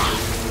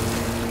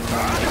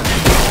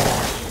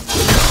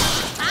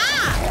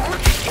 Ah!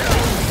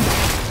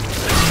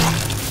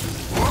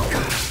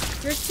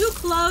 You're too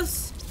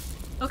close.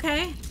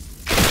 Okay.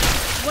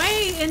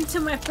 way into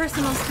my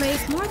personal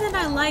space more than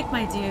I like,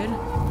 my dude.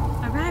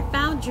 I write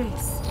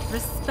boundaries,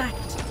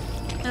 respect.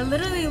 I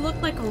literally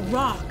look like a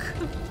rock.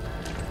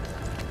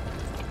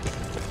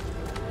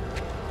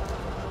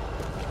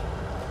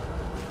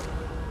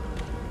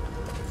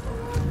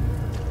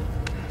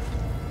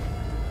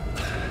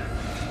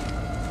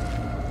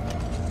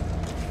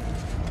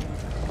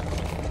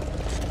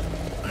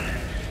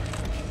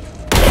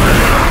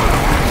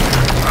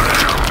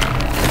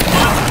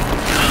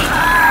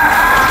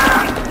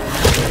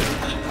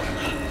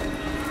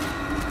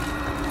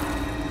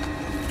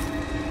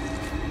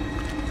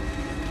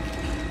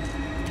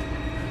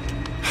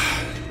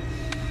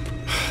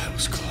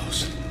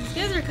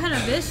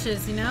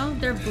 You know,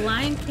 they're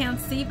blind, can't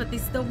see, but they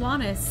still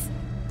want us.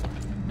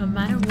 No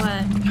matter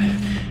what.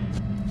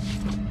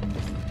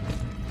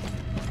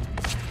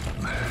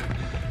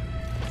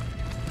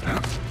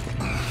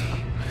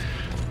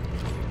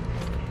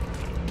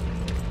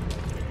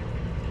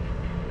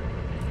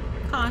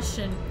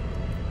 Caution.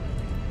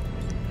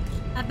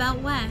 About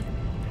what?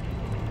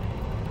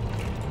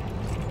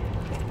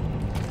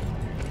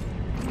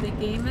 The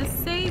game is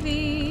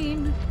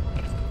saving.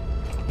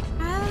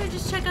 Let me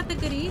just check out the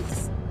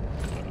goodies.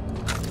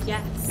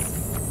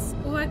 Yes.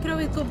 Oh, I could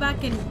always go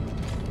back and...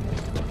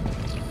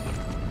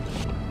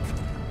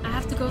 I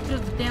have to go through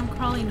the damn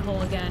crawling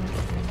hole again.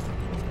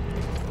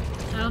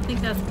 I don't think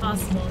that's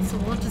possible, so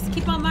we'll just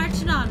keep on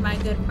marching on, my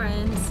good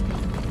friends.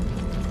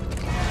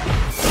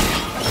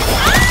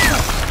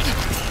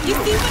 Ah! You see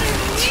what I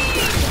mean?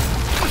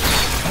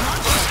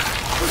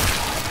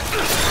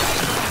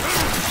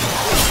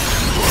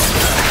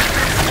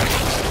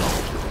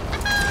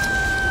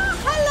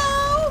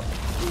 Hello!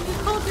 You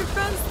called your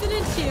friends,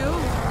 didn't you?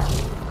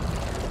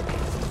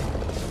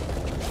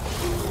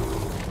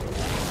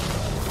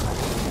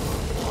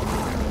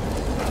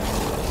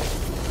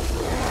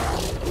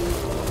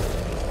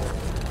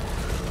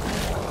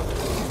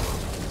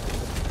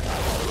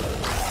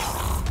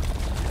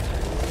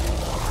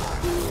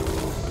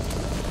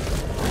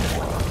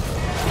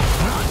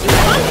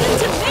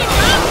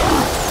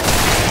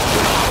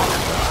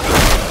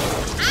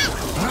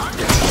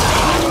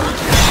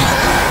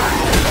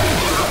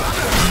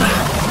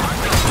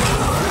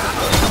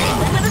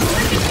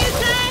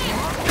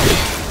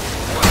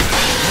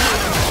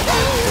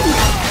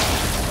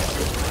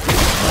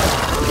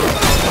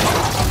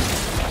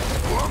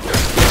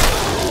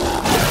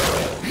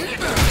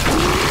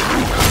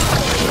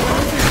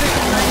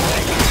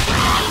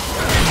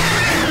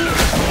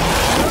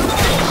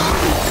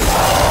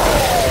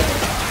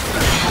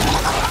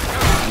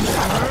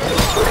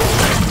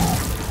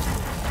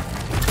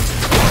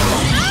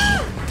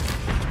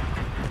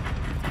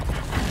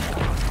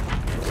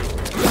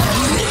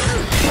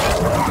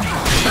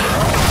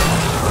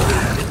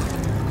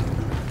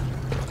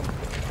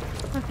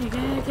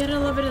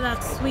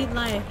 Sweet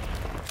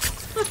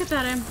life. Look at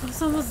that, I'm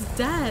almost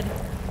dead.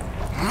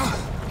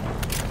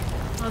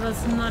 Oh,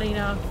 that's not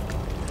enough.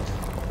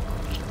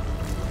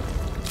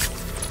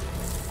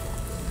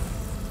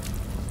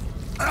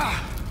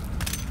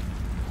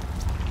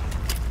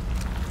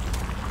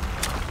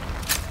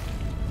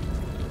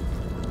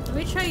 Let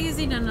me try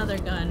using another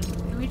gun.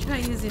 Let me try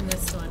using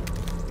this one.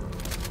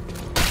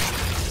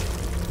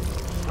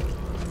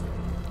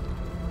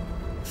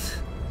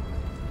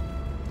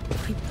 Oh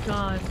my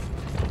god.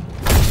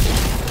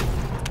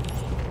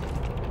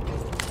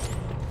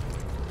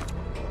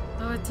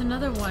 It's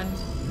another one.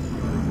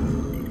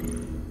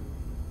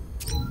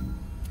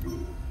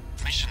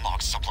 Mission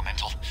log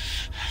supplemental.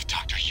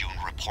 Dr.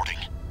 Yoon reporting.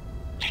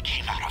 They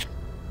came out of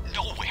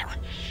nowhere.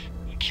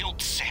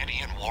 Killed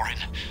Sandy and Warren.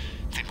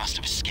 They must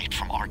have escaped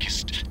from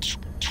Arcus,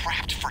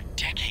 trapped for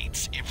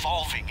decades,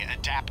 evolving and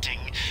adapting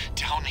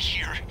down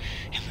here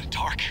in the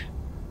dark.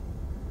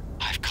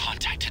 I've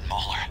contacted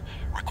Mahler,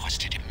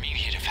 requested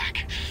immediate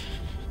evac.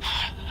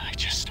 I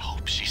just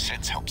hope she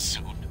sends help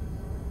soon.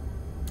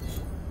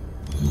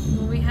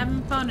 Well, we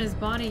haven't found his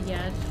body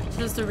yet,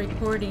 just the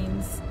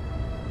recordings.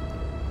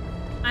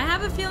 I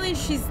have a feeling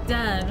she's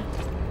dead.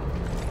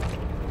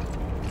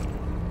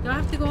 Do I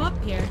have to go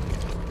up here?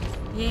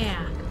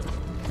 Yeah.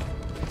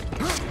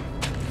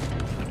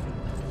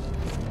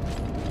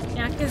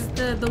 Yeah, because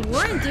the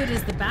Warren dude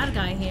is the bad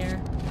guy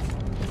here.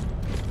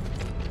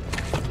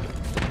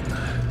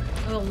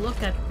 Oh,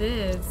 look at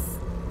this.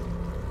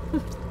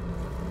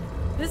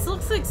 This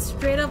looks like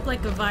straight up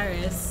like a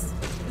virus.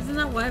 Isn't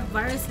that what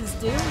viruses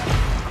do?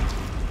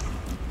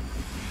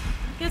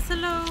 Yes,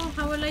 hello.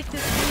 How would like to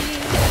see?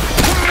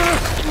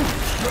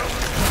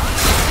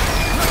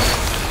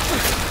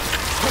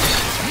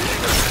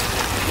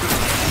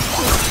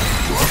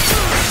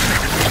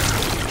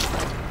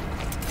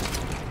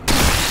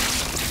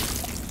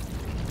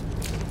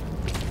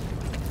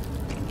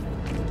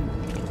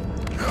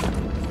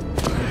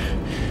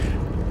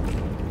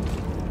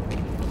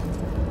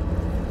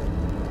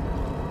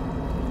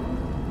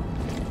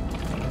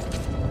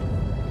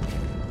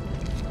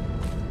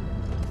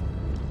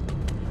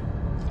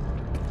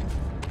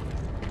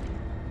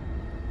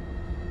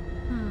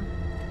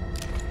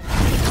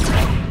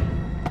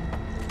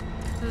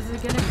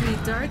 getting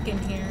pretty dark in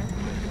here.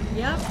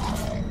 Yep.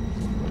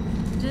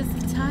 Just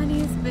the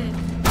tiniest bit.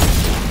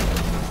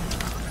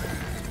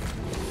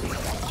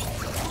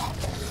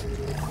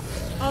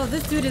 Oh,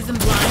 this dude isn't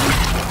blind.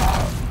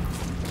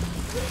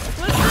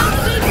 What's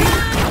up, big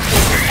man?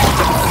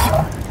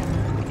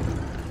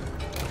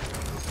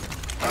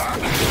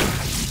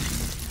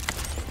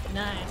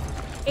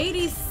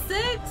 86?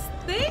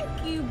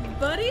 Thank you,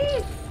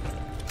 buddy.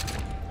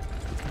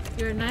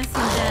 You're nice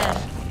and dead.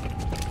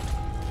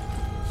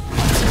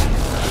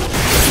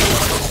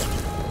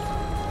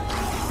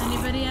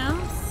 Anybody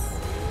else?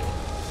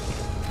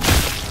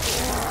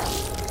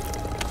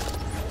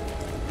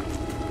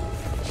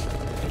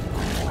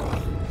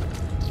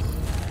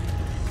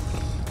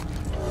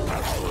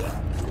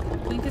 I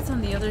think it's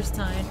on the other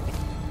side.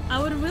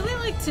 I would really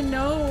like to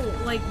know,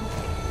 like,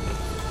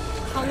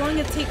 how long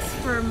it takes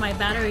for my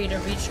battery to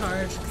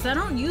recharge, because I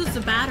don't use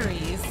the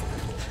batteries,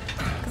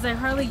 because I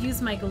hardly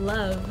use my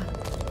glove.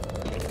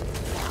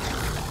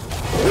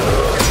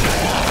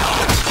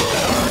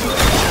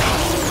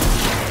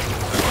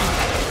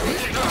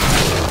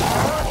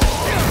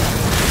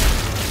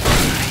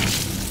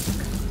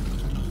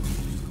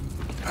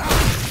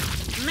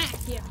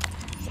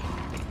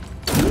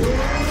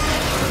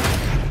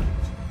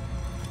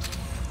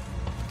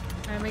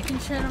 Alright, making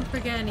sure I don't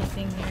forget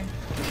anything here.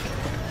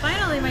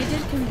 Finally, my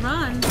dude can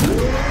run.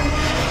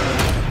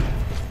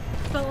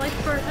 Felt like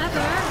forever.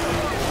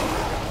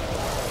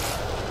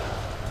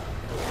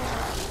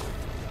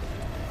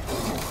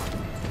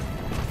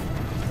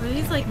 Are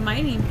these like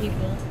mining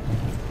people?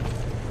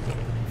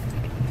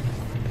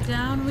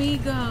 Down we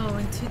go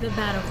into the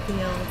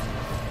battlefield.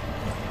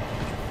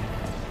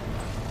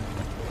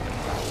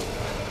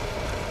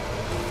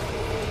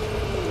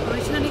 Are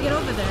we trying to get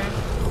over there?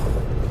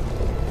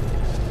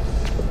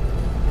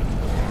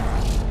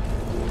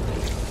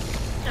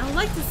 I would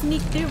like to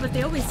sneak through, but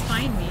they always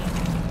find me.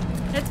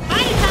 It's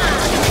fight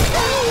time!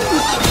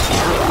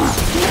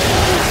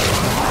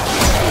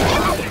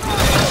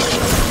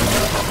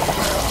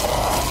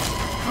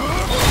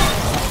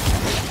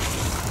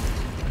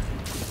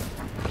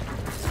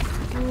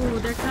 Ooh,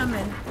 they're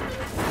coming.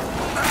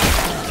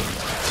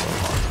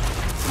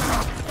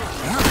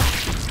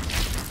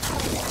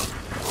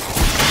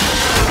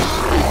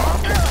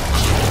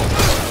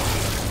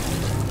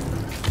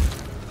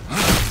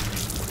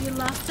 You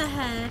lost a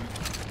head.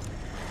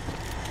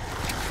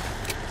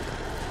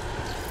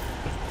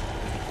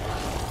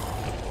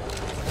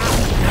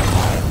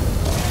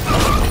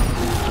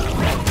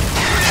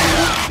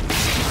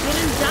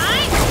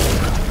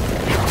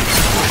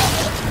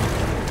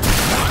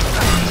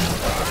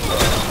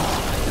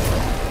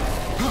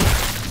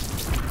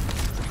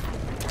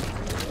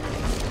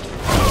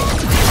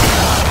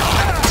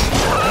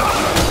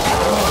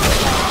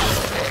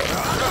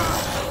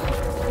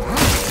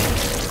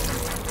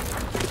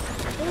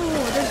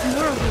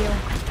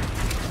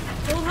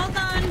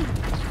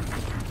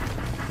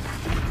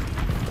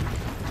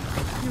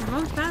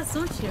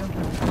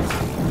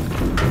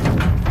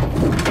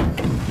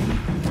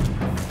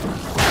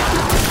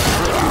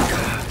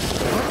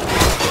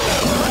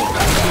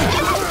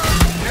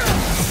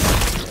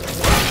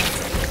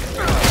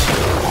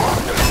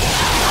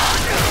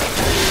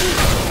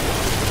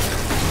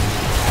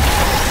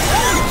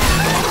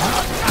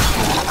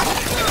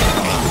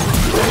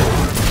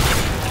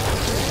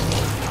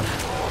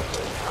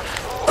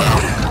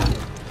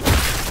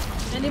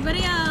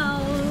 Anybody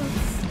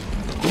else?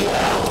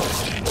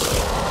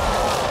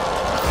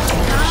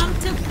 Come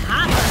to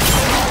Papa.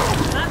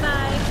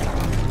 Bye-bye.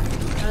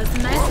 That was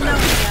nice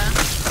knowing ya.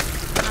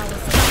 I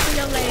will stop for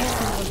your legs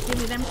and will give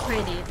me them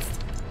credits.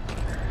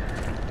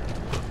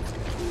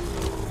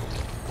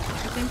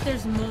 I think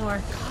there's more.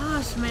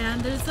 Gosh,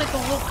 man, there's like a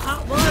whole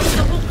there's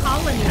a whole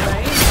colony,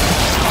 right?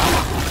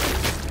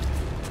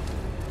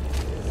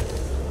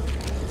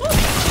 Ooh,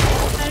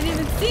 I didn't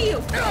even see you.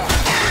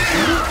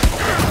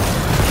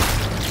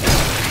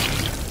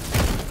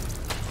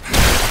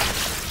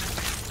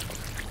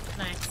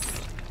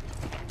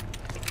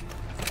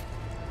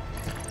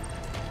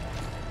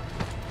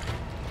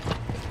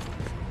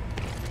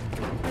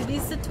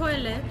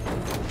 Toilet.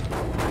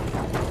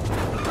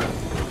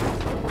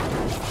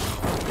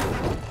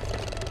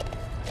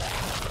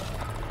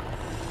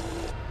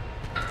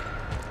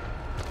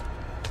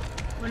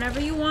 Whenever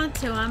you want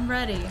to, I'm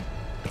ready.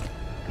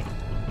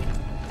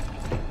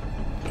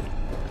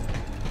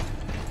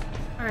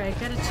 Alright,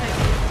 gotta check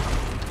it.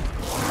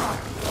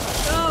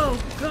 Oh,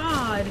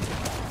 God.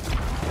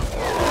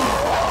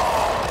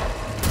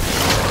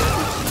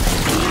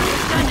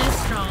 This gun is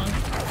strong.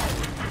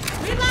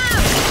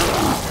 Reload!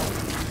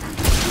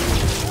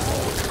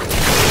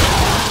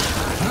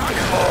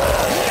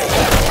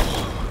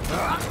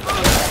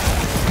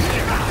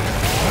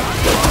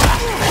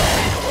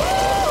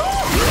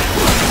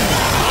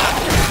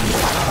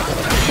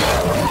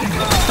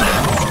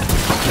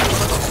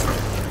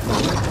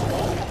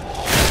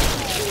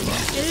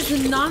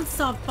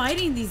 Non-stop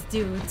fighting these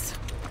dudes.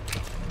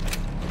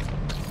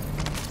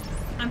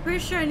 I'm pretty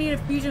sure I need a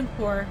fusion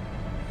core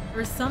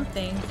or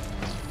something.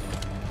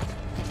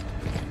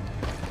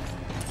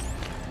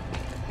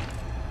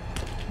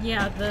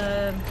 Yeah,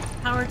 the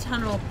power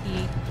tunnel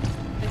key.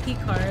 The key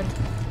card.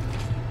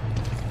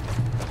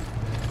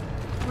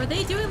 Were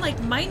they doing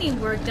like mining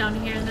work down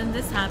here and then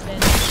this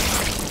happened?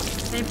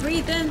 They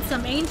breathed in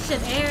some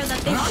ancient air that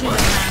they shouldn't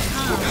have,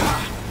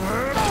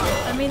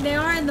 huh? I mean, they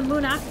are in the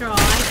moon after all.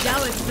 I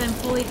doubt it's been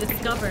fully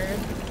discovered.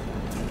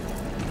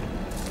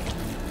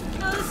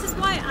 Well, this is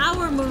why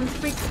our moon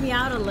freaks me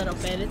out a little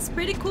bit. It's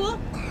pretty cool,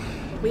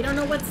 but we don't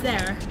know what's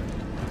there.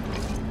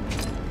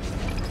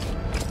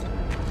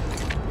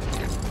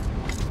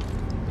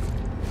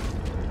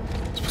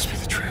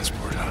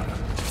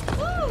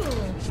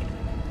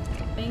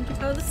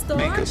 The store.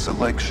 Make a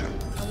selection.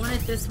 I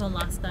wanted this one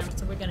last time,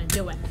 so we're gonna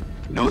do it.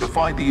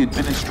 Notify the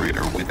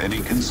administrator with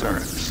any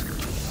concerns.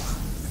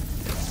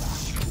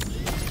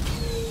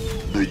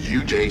 The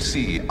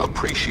UJC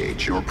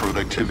appreciates your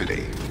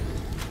productivity.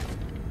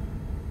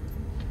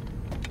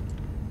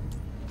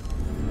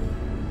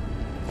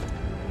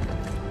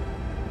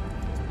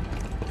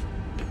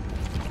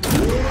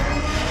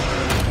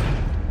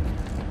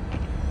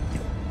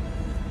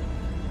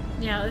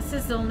 Yeah, this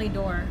is the only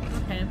door.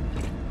 Okay.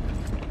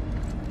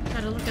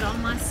 Gotta look at all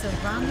my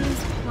surroundings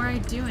before I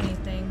do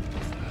anything.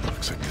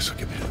 Looks like this will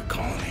get me to the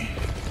colony.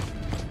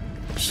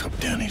 Just hope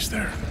Danny's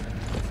there.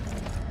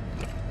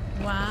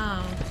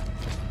 Wow.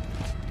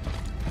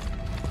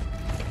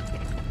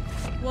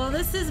 Well,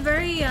 this is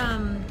very,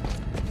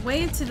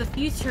 way into the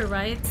future,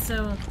 right?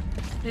 So,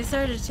 they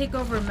started to take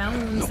over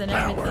mountains and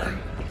everything.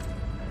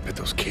 Bet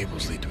those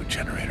cables lead to a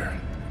generator.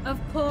 Of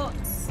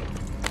course.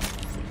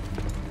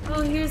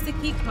 Oh, here's the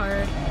key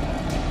card.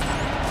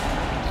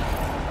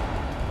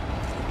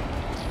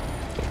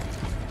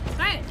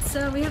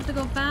 So we have to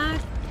go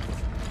back,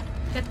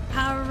 get the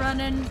power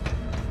running,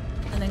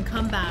 and then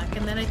come back.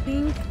 And then I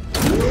think,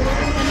 depending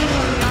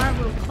where we are,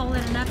 we'll call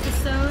it an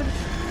episode.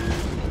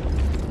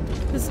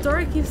 The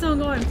story keeps on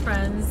going,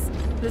 friends.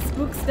 The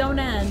spooks don't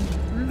end.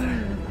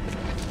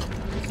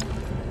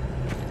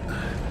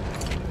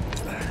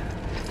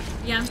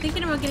 Yeah, I'm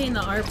thinking about getting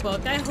the art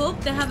book. I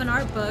hope they have an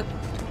art book.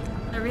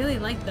 I really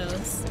like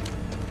those.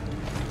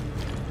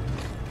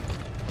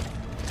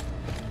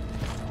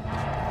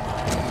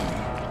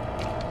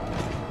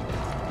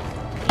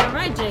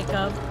 Alright,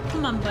 Jacob.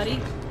 Come on,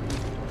 buddy.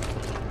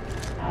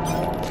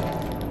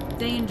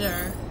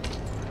 Danger.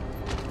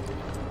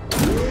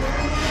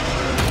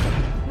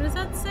 What does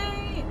that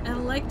say?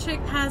 Electric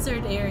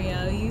hazard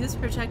area. Use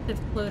protective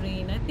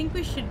clothing. I think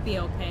we should be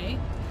okay.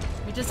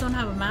 We just don't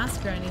have a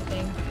mask or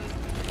anything.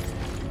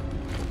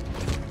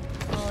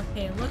 Well,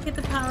 okay, look at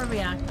the power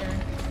reactor.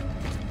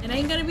 It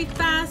ain't gonna be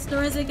fast,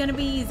 nor is it gonna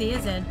be easy,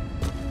 is it?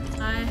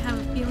 I have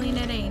a feeling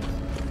it ain't.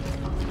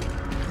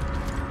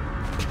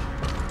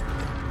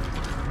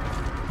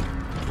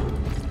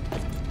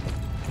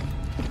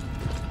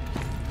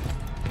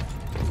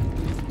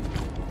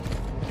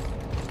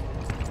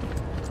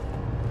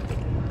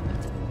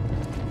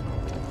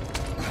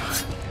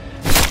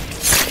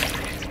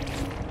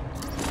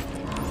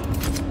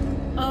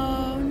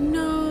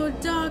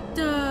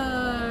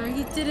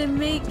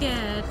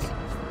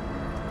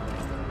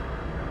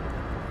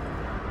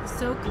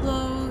 So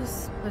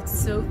close, but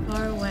so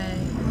far away.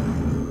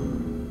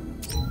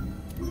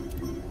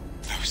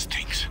 Those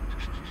things,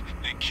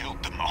 they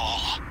killed them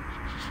all.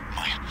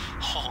 My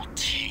whole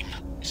team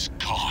is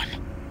gone.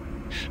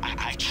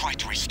 I tried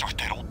to restart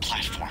that old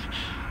platform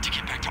to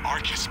get back to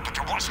Arcus, but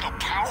there was no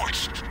power.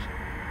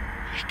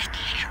 I could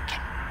hear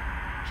them.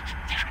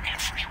 They're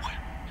everywhere.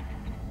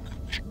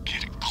 They're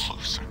getting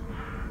closer.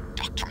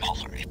 Dr.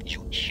 Muller, if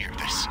you hear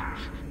this,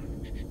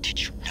 did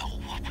you know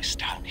what was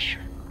down here?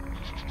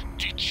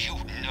 Did you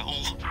know?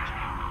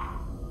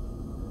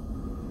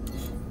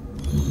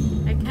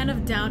 I kind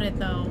of doubt it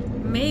though.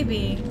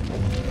 Maybe.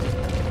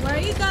 Where are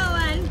you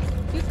going?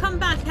 You come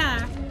back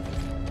here.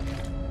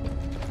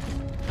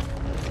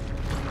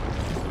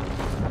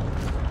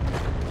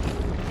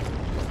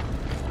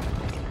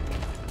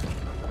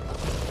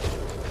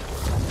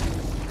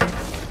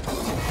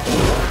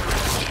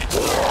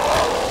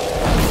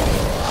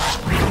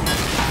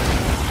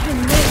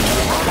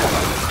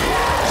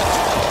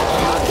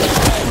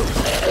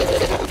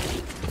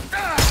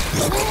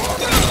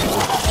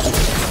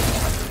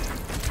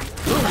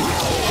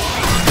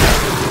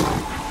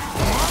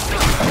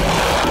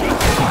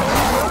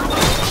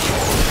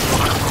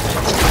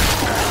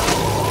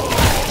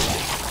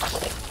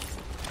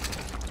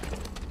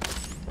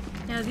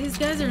 These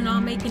guys are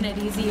not making it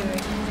easier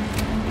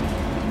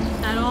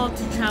at all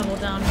to travel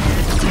down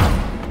here.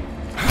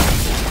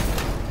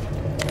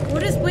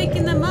 What is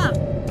waking them up?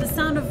 The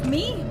sound of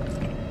me?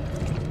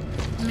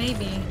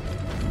 Maybe.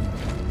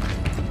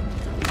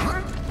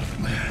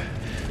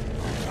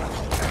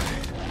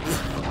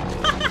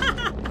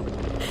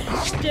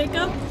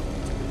 Jacob?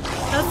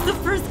 That's the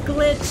first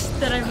glitch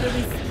that I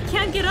really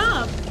can't get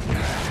up.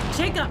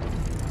 Jacob!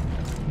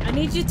 I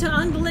need you to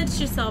unglitch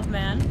yourself,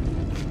 man.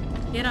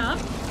 Get up.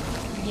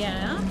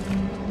 Yeah.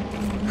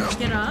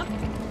 Get up.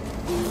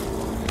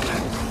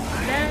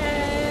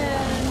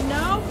 There.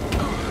 No.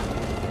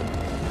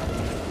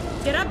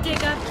 Get up,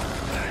 Jacob.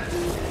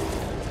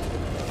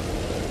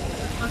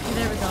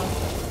 There we go.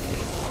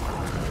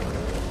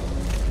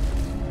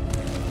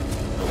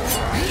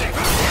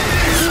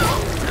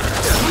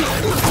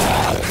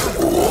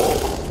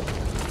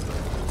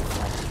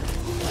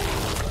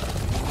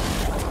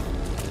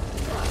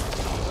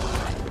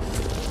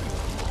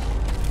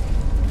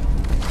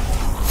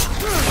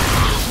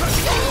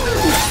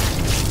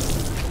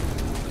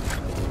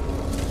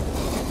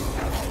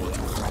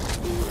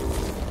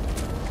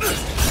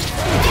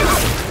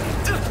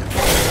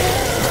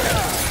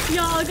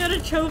 Y'all got a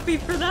trophy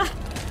for that.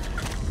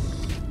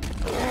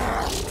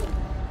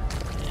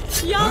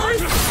 Y'all are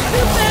stupid!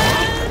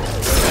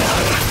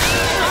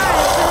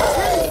 Alright, so it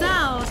turns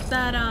out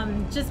that,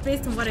 just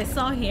based on what I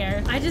saw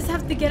here, I just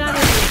have to get out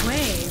of their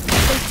way. If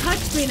they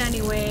touch me in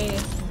any way,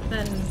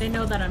 then they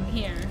know that I'm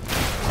here.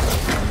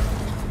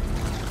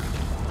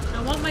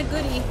 I want my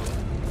goodie.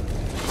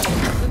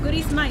 The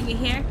goodie's mine, you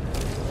hear?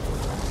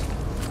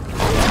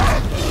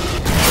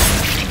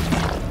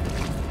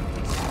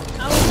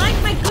 I would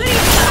like my goodie,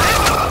 sir!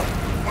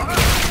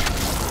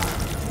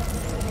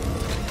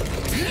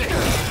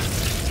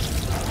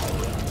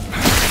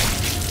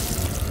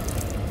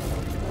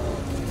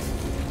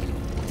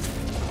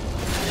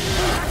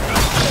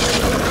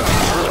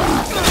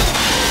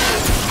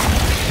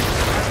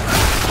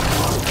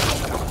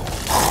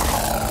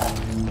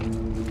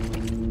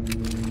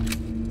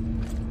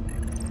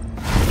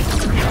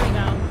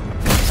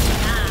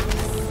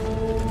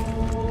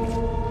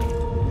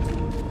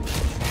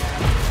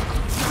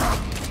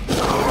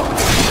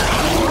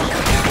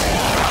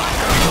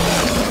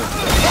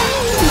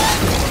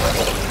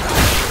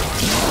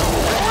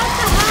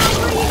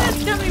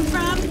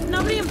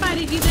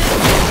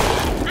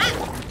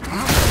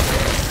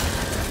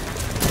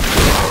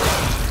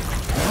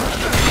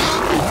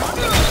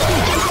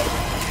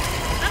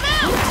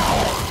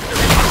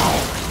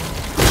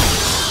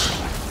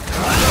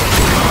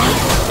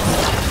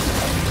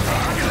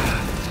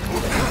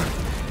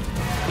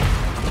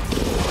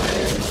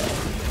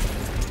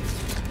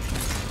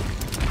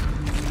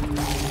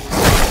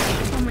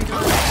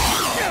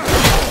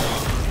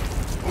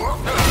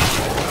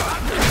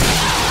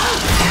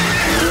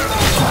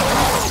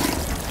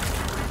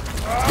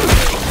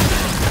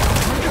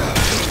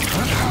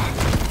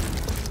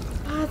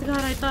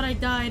 I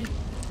died.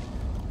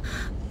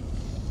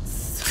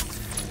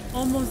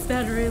 Almost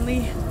dead,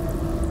 really.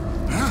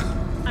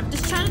 I'm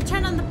just trying to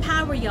turn on the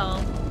power, y'all.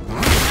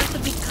 Have to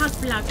be cock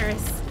blockers.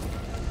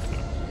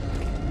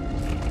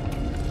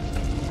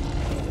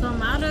 So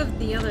I'm out of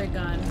the other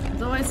gun.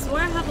 Though I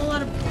swear I have a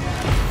lot of...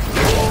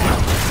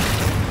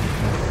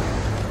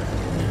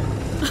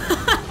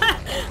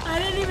 I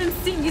didn't even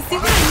see... You see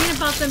what I mean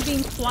about them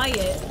being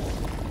quiet?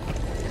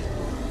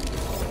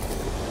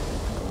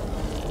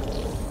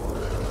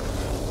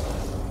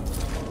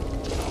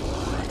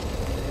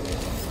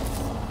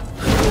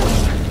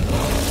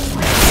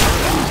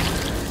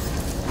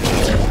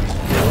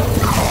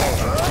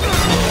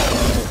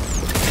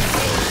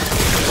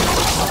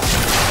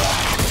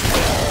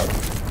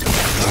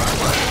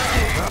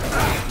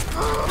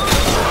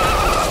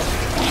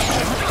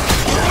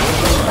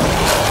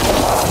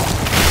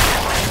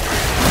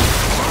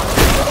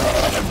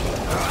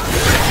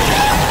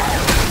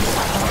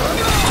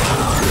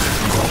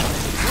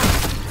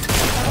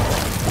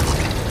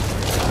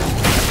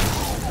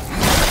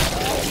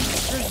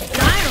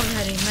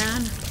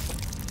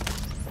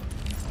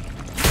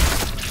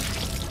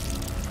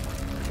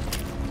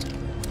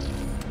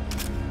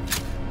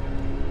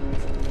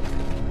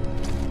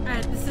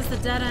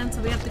 Dead end,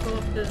 so we have to go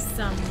up those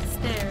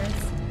stairs.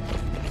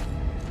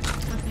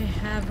 Okay,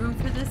 have room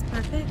for this.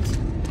 Perfect.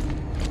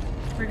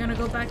 We're gonna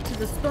go back to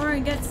the store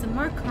and get some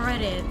more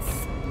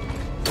credits.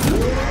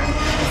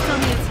 Just tell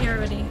me it's here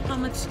already. How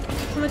much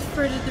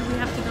further do we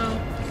have to go?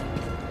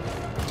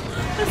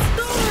 The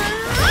store!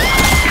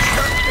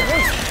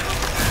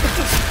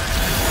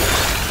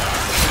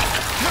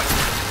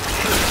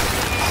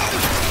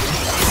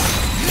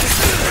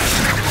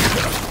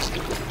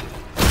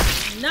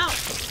 No!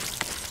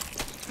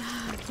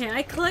 Okay,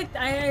 I clicked,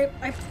 I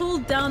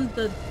pulled down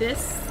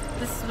this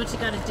is what you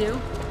gotta do,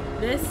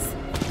 this,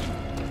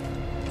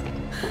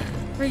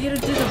 for you to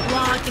do the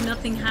block and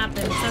nothing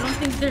happens. I don't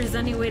think there's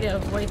any way to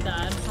avoid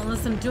that,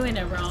 unless I'm doing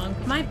it wrong.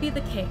 Might be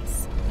the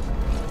case.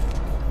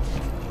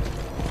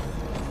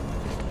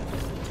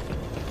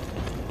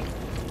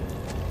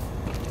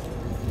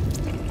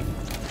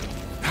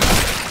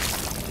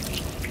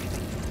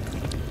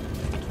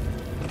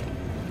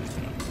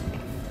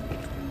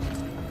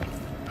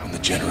 On the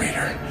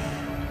generator.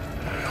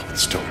 It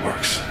still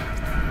works.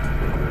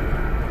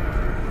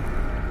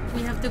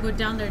 We have to go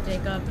down there,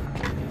 Jacob.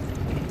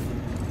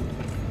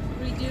 What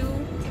do we do?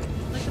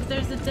 Like if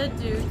there's a dead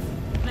dude,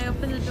 can I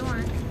open the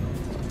door?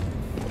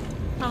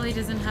 Probably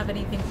doesn't have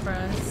anything for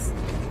us.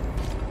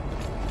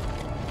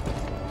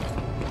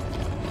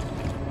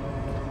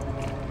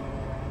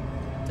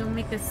 Don't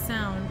make a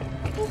sound.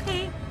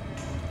 Okay.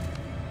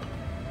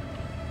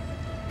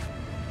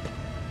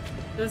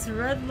 This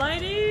red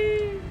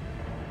lighting!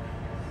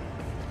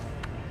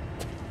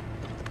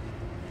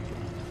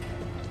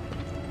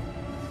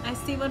 I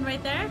see one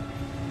right there?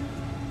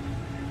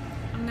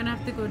 I'm gonna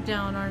have to go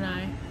down, aren't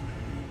I?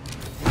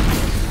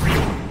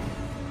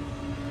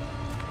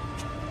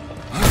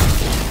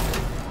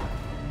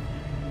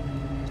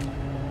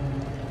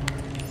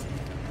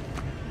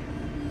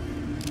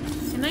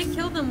 Can I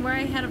kill them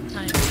way ahead of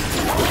time?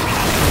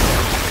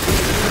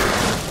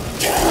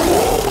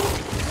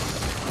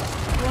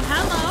 Well,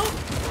 hello.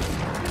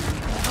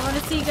 I want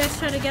to see you guys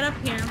try to get up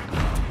here.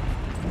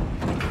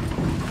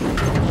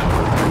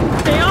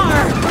 They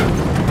are!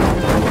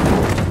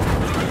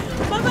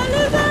 Mama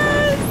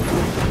losers!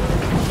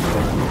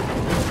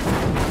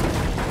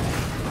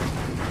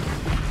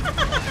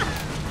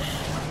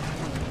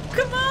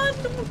 Come on!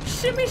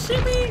 Shimmy,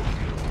 shimmy!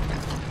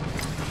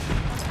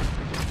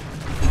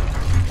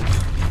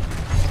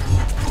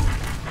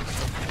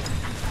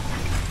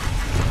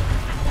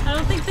 I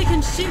don't think they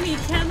can shimmy,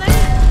 can they?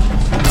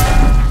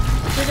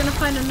 They're gonna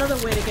find another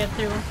way to get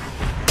through.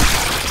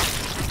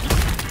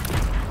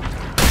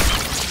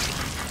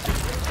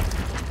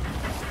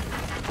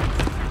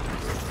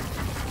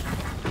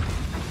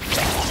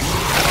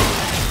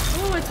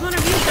 Oh, it's one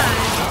of you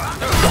guys.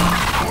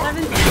 I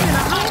haven't seen it in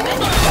a hot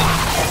minute.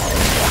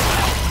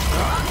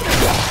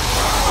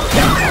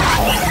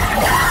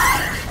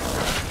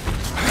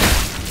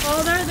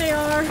 Oh, there they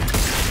are.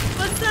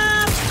 What's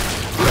up?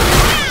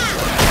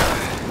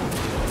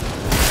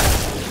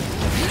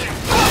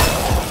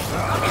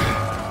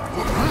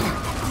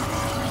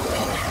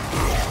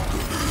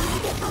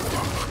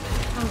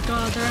 Oh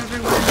god, they're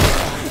everywhere.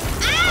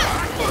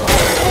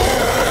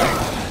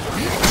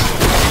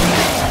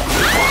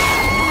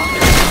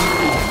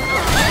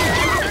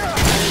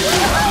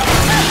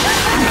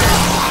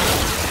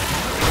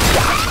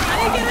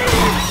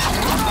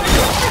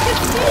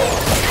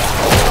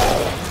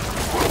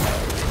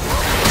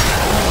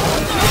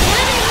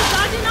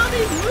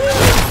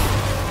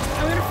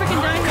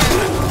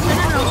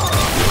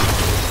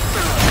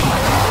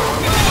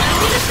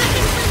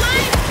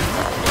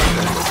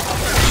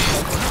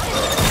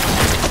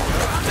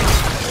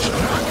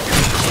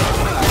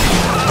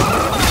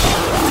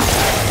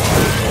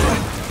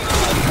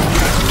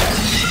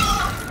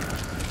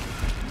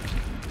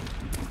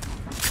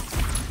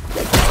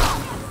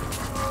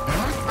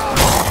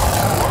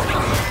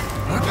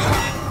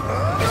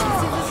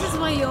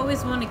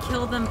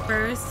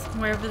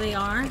 Wherever they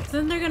are, so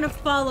then they're gonna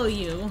follow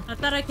you. I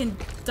thought I can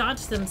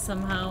dodge them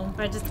somehow,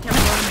 but I just kept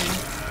running.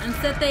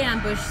 Instead, they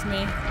ambushed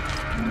me.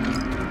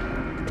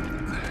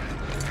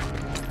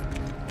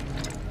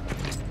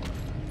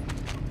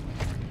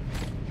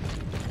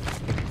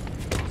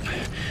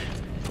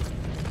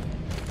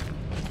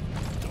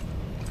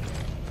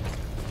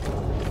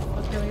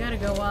 Okay, we gotta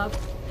go up.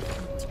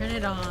 Turn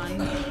it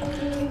on.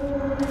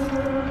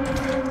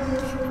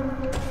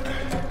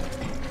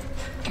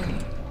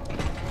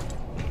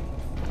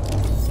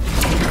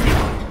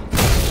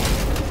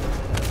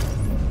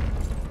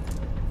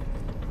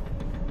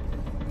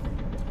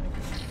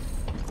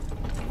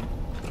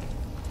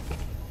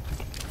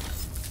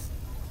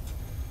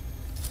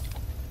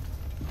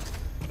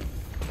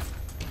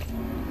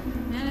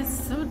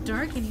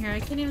 Dark in here. I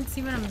can't even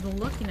see what I'm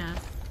looking at.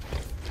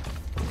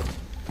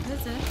 What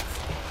is it?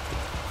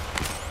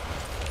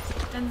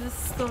 And this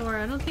store.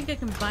 I don't think I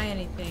can buy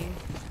anything.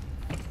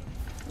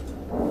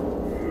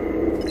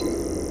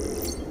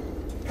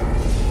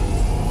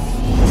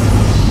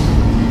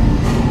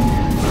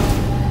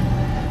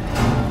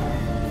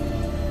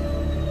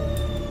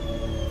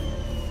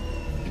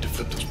 Need to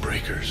flip those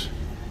breakers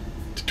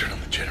to turn on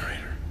the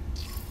generator.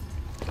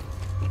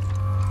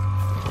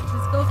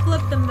 Let's go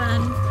flip them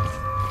then.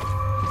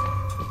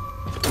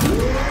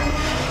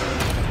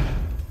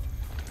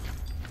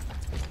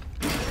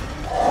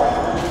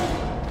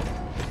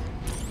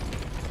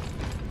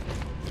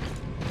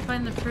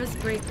 Find the first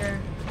breaker.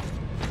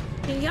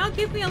 Can y'all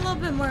give me a little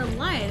bit more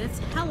light? It's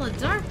hella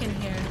dark in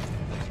here.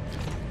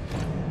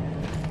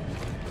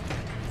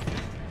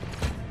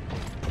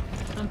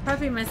 I'm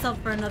prepping myself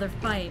for another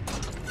fight.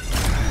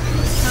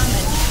 It's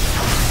coming.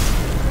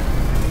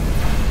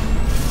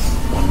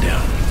 One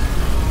down.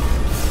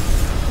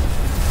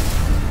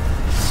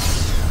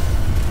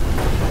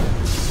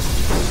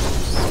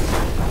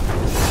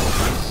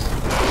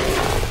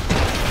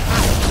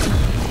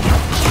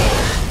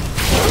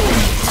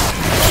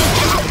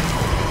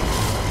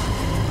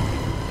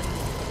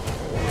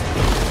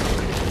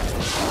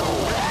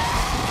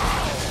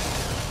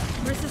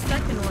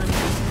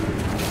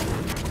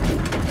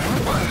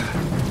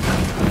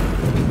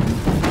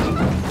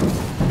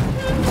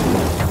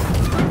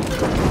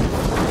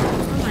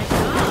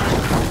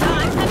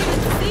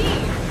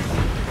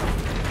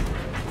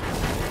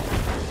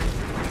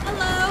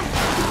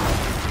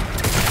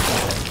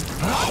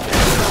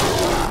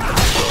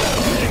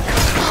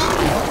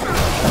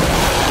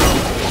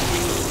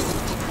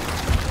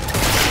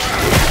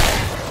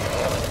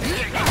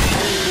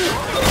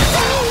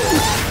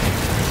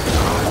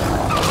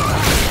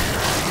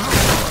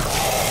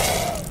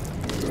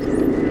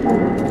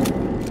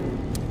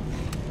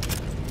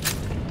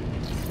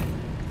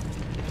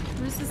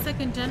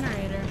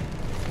 Generator.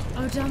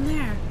 Oh, down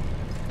there.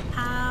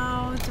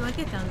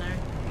 get down there?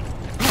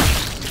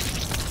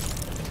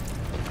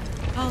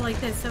 Oh, like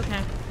this,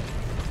 okay.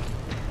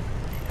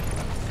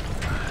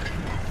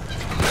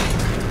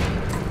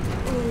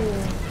 Ooh.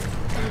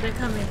 Oh, they're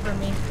coming for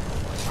me.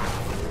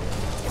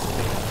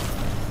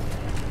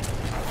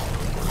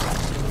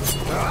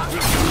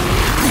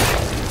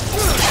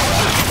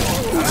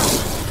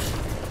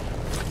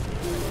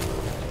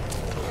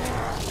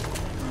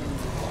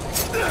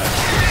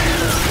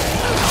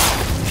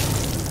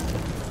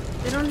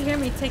 They don't hear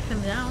me take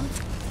them down.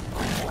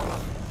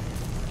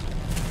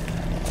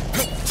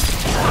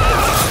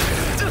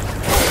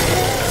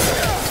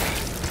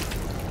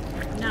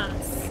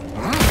 Nice.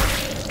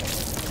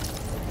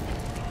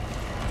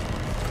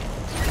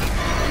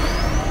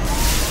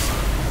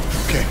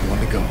 Okay, one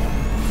to go.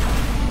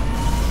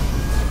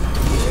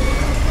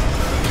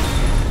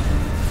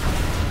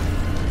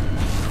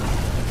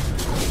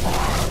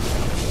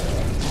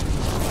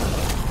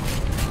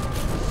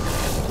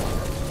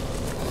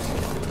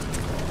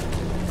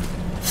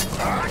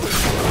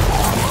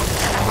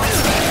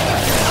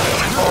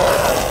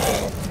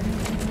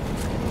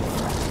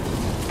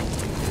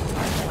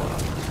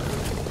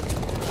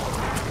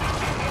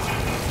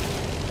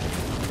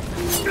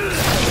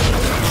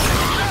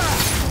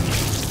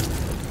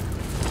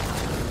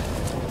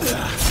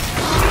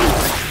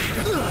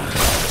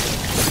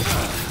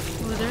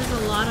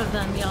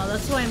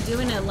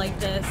 Doing it like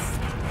this.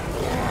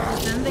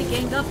 But then they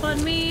gang up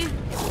on me.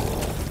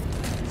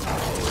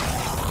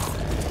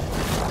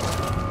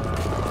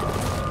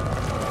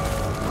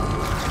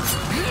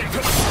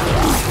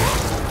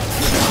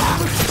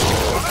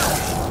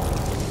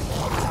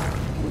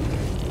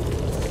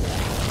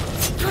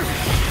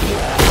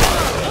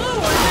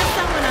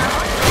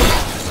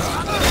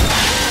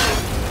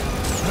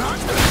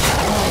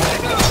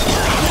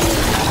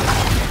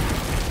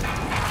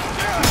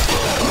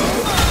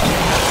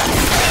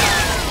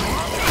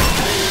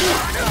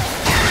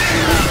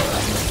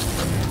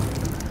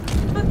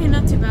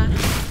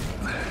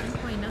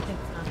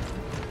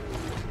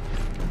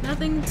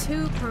 Nothing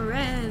too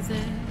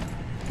present.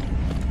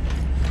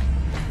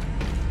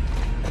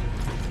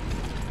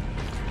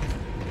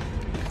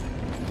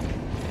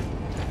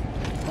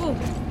 Oh,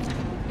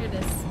 here it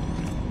is.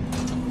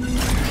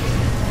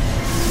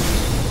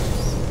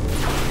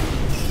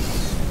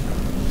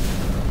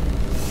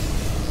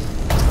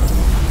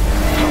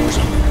 Power's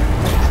on.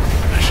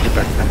 I should get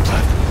back to that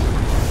platform.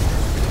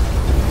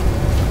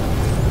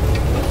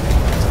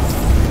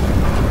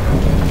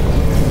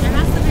 There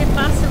has to be a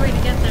faster way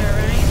to get there,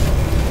 right?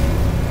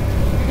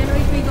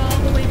 We go all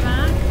the way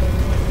back.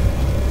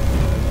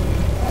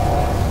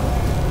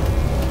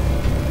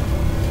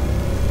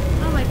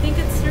 Oh, I think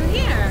it's through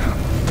here.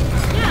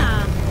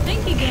 Yeah.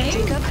 Thank you, game.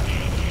 Jacob?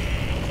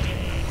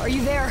 Are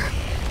you there?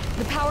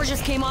 The power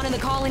just came on in the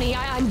colony.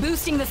 I'm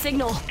boosting the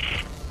signal.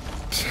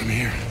 I'm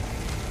here.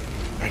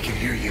 I can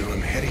hear you.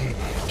 I'm heading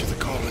to the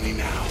colony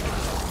now.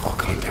 I'll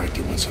contact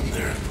you once I'm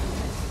there.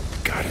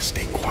 Gotta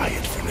stay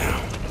quiet for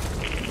now.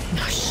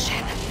 Oh,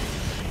 shit.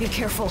 Be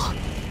careful.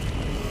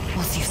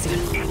 I'll see you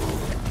soon.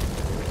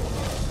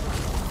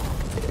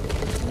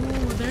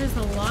 Ooh, there's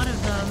a lot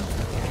of them.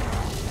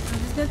 I'm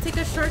just gonna take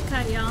a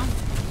shortcut, y'all.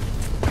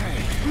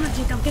 Come on,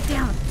 Jacob, get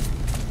down.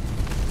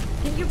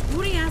 Get your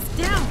booty ass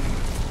down.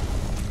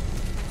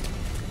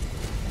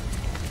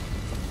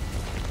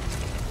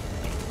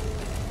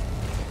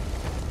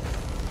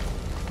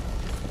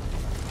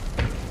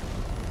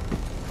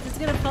 Just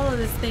gonna follow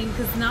this thing,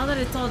 because now that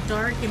it's all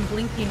dark and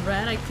blinking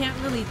red, I can't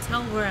really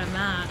tell where I'm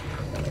at.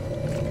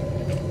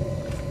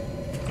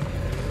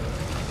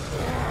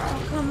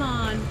 Come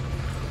on.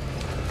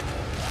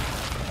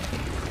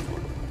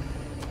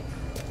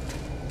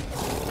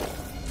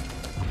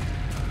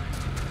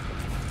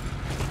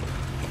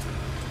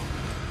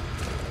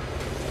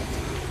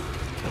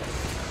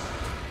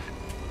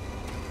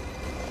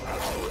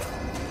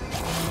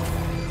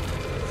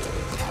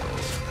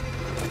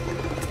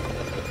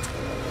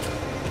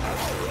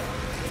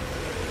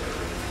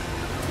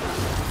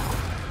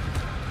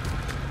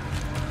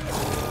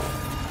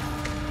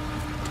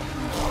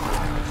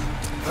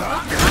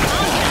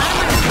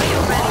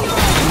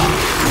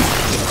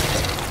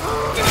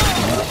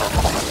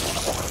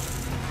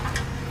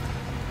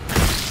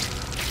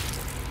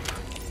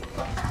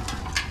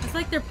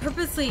 They're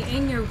purposely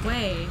in your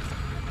way.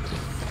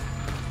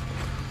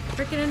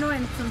 Freaking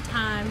annoying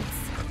sometimes.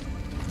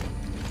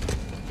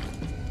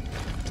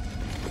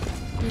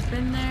 You've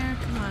been there?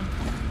 Come on.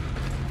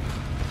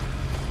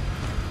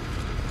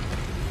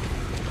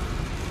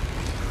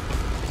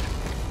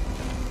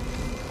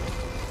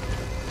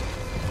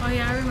 Oh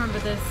yeah, I remember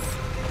this.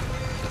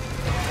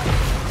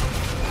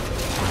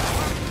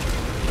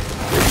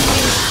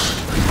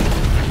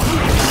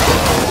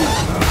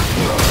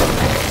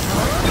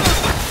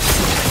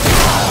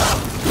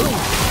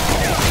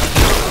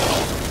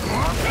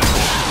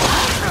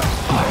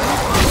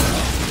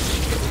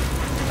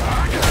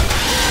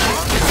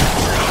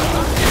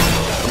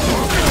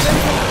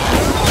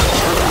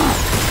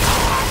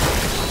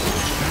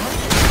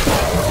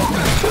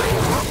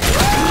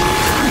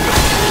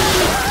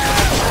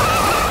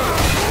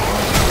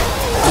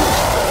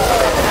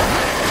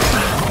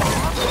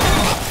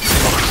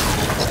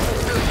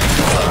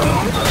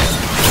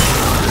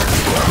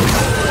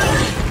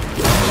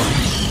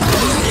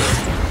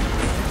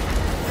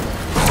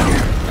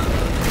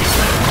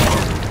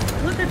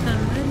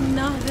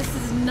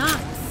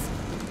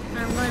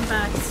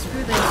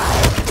 Screw this.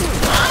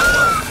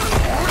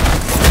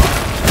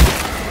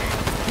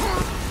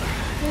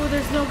 Oh,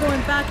 there's no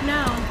going back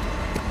now.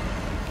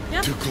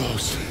 Yep. Too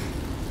close.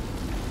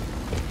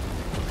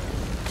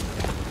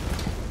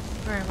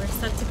 Alright, we're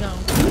set to go.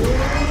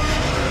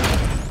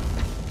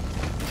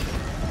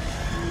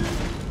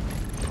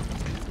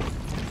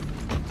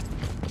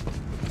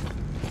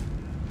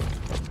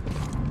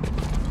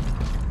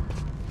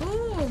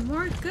 Ooh,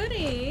 more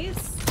goodies.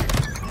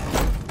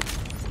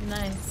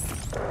 Nice.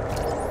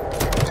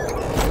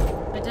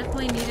 I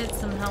definitely needed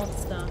some health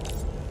stuff.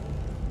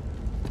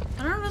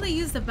 I don't really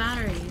use the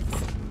batteries.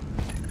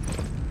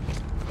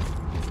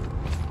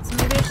 So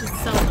maybe I should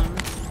sell them.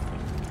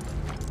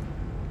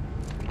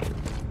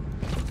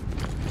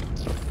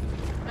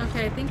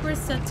 Okay, I think we're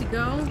set to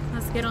go.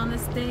 Let's get on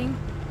this thing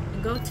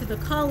and go to the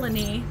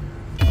colony.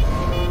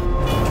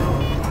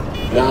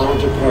 Now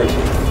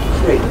departing.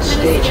 Freight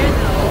station.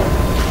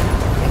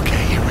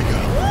 Okay, here we go.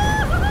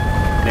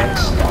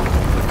 Next stop,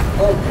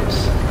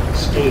 Opus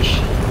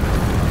Station.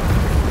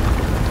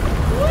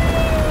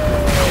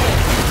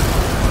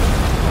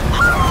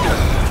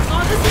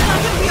 Oh, this is not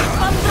gonna be a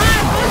fun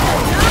ride, is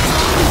it? No?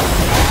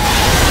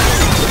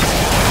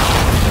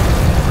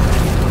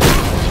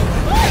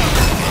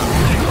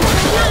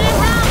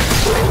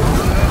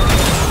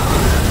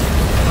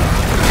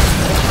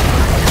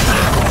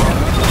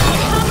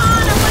 Come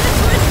on, I want to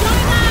switch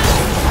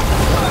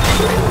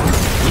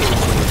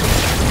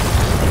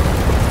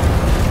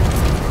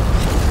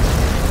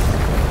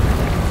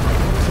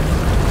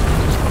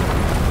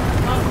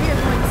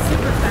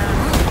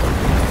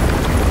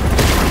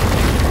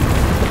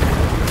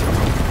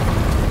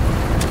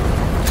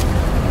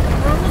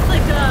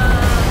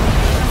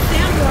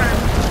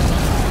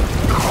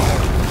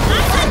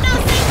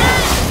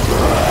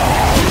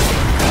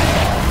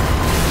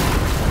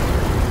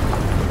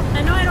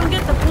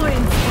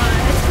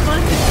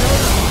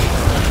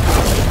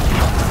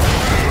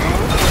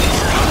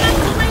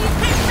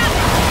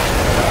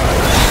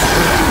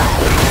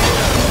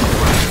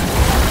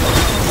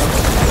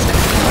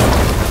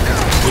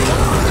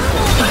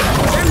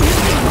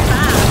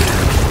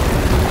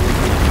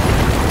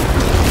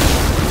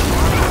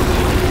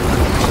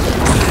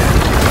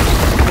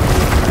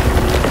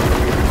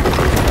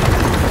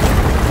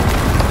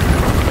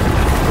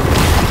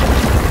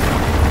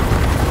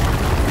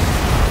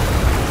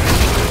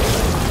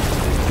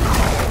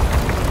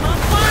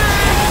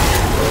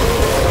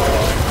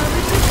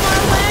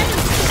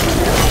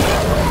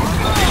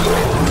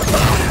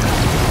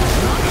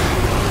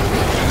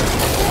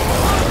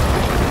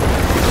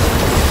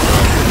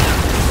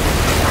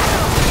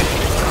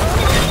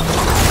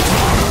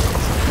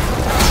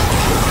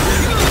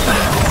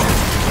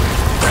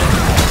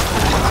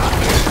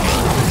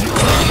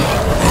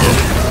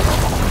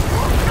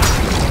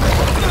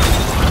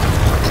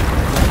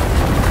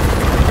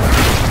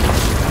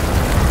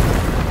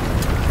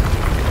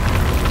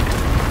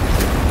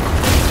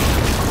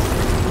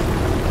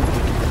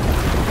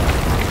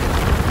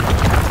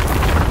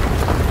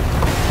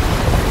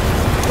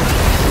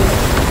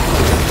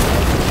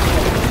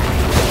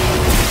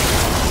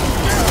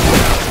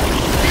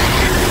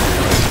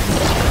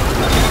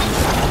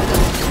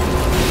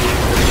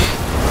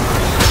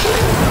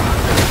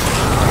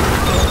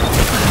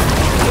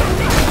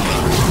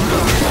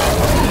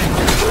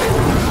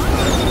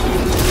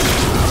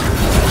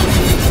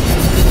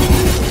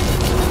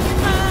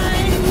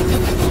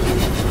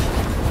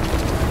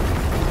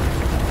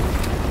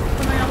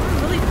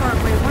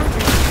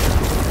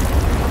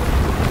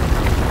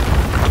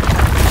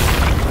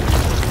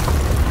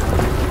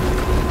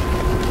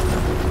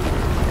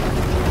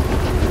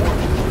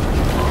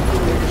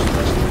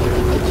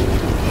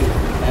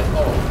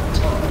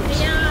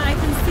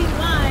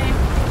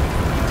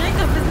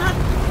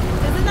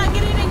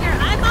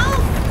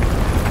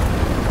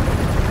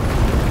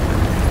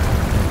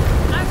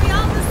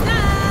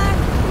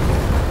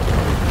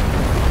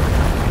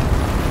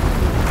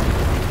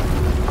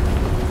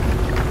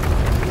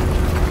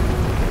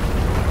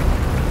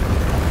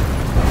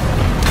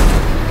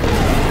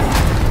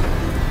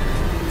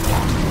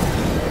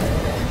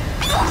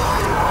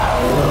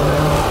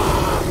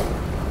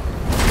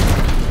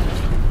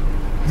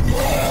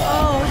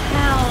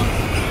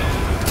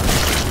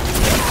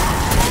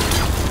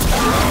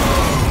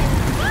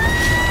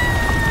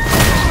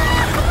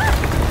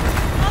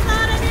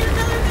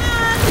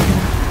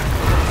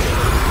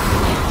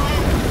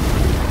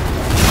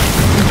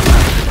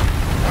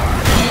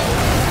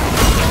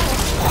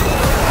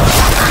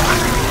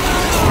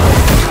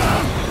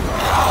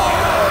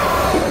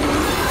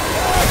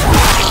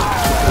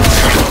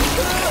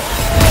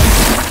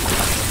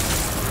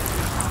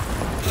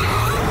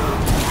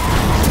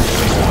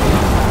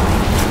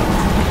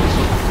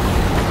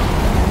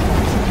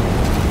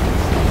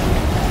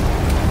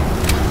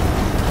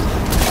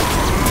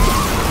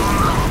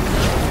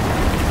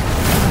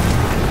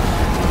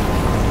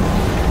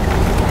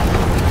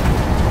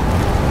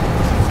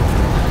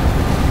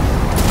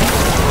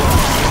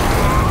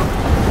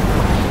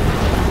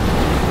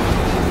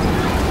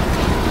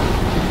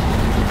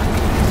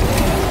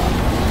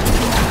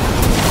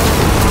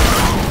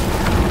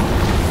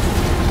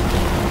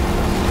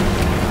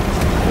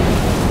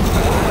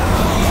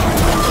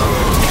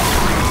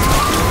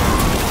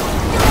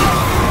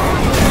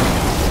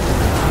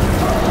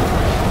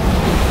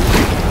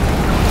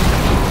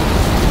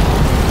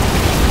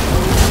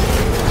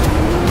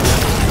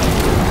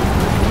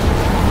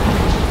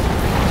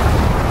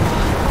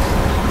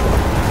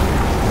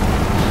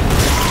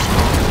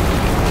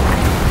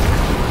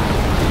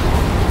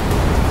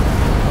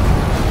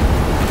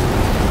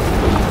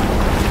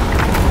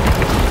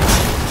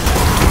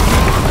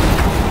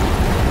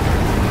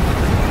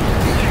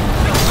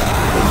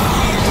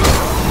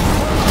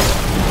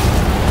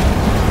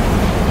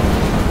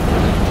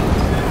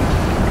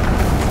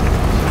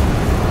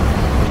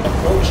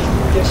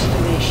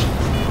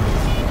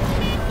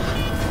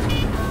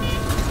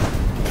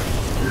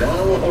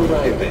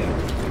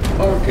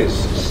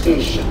Focus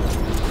Station.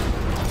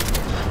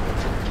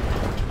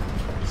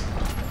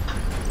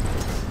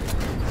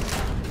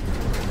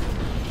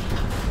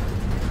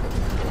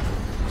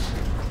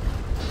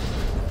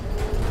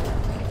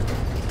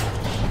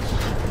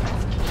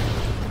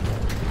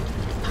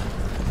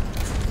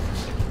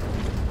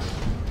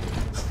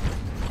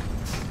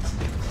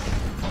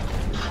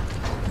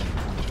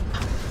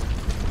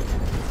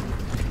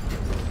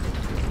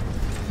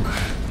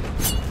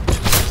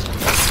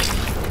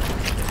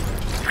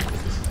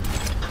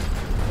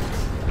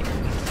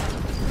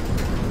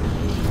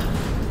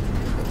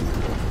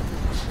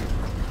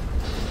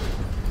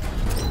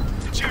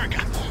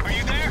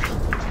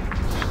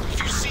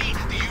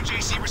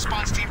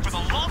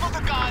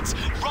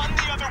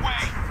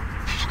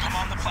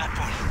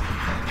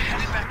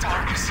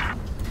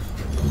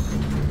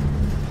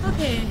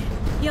 Okay,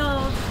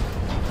 y'all.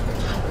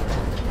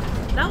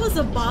 That was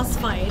a boss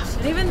fight.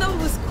 And even though it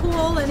was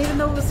cool and even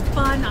though it was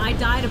fun, I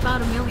died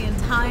about 1,000,000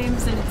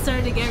 times and it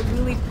started to get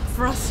really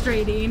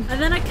frustrating. And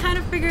then I kind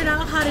of figured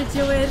out how to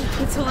do it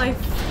until I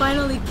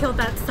finally killed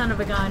that son of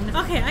a gun.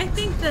 Okay, I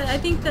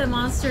think the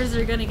monsters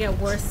are gonna get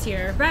worse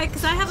here, right?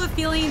 Because I have a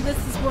feeling this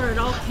is where it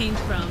all came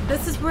from.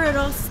 This is where it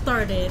all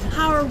started.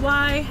 How or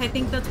why, I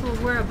think that's what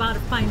we're about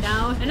to find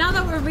out. And now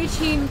that we're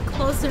reaching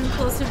closer and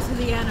closer to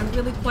the end, I'm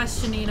really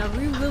questioning, are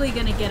we really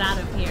gonna get out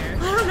of here?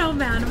 I don't know,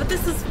 man, but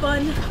this is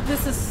fun.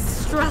 This is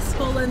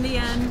stressful in the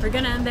end. We're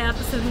gonna end the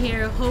episode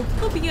here.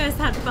 Hope you guys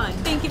had fun.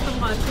 Thank you for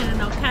watching,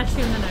 and I'll catch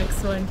you in the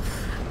next one.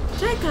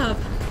 Jacob,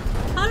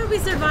 how did we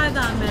survive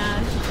that,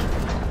 man?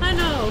 I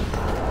know,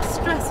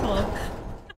 stressful.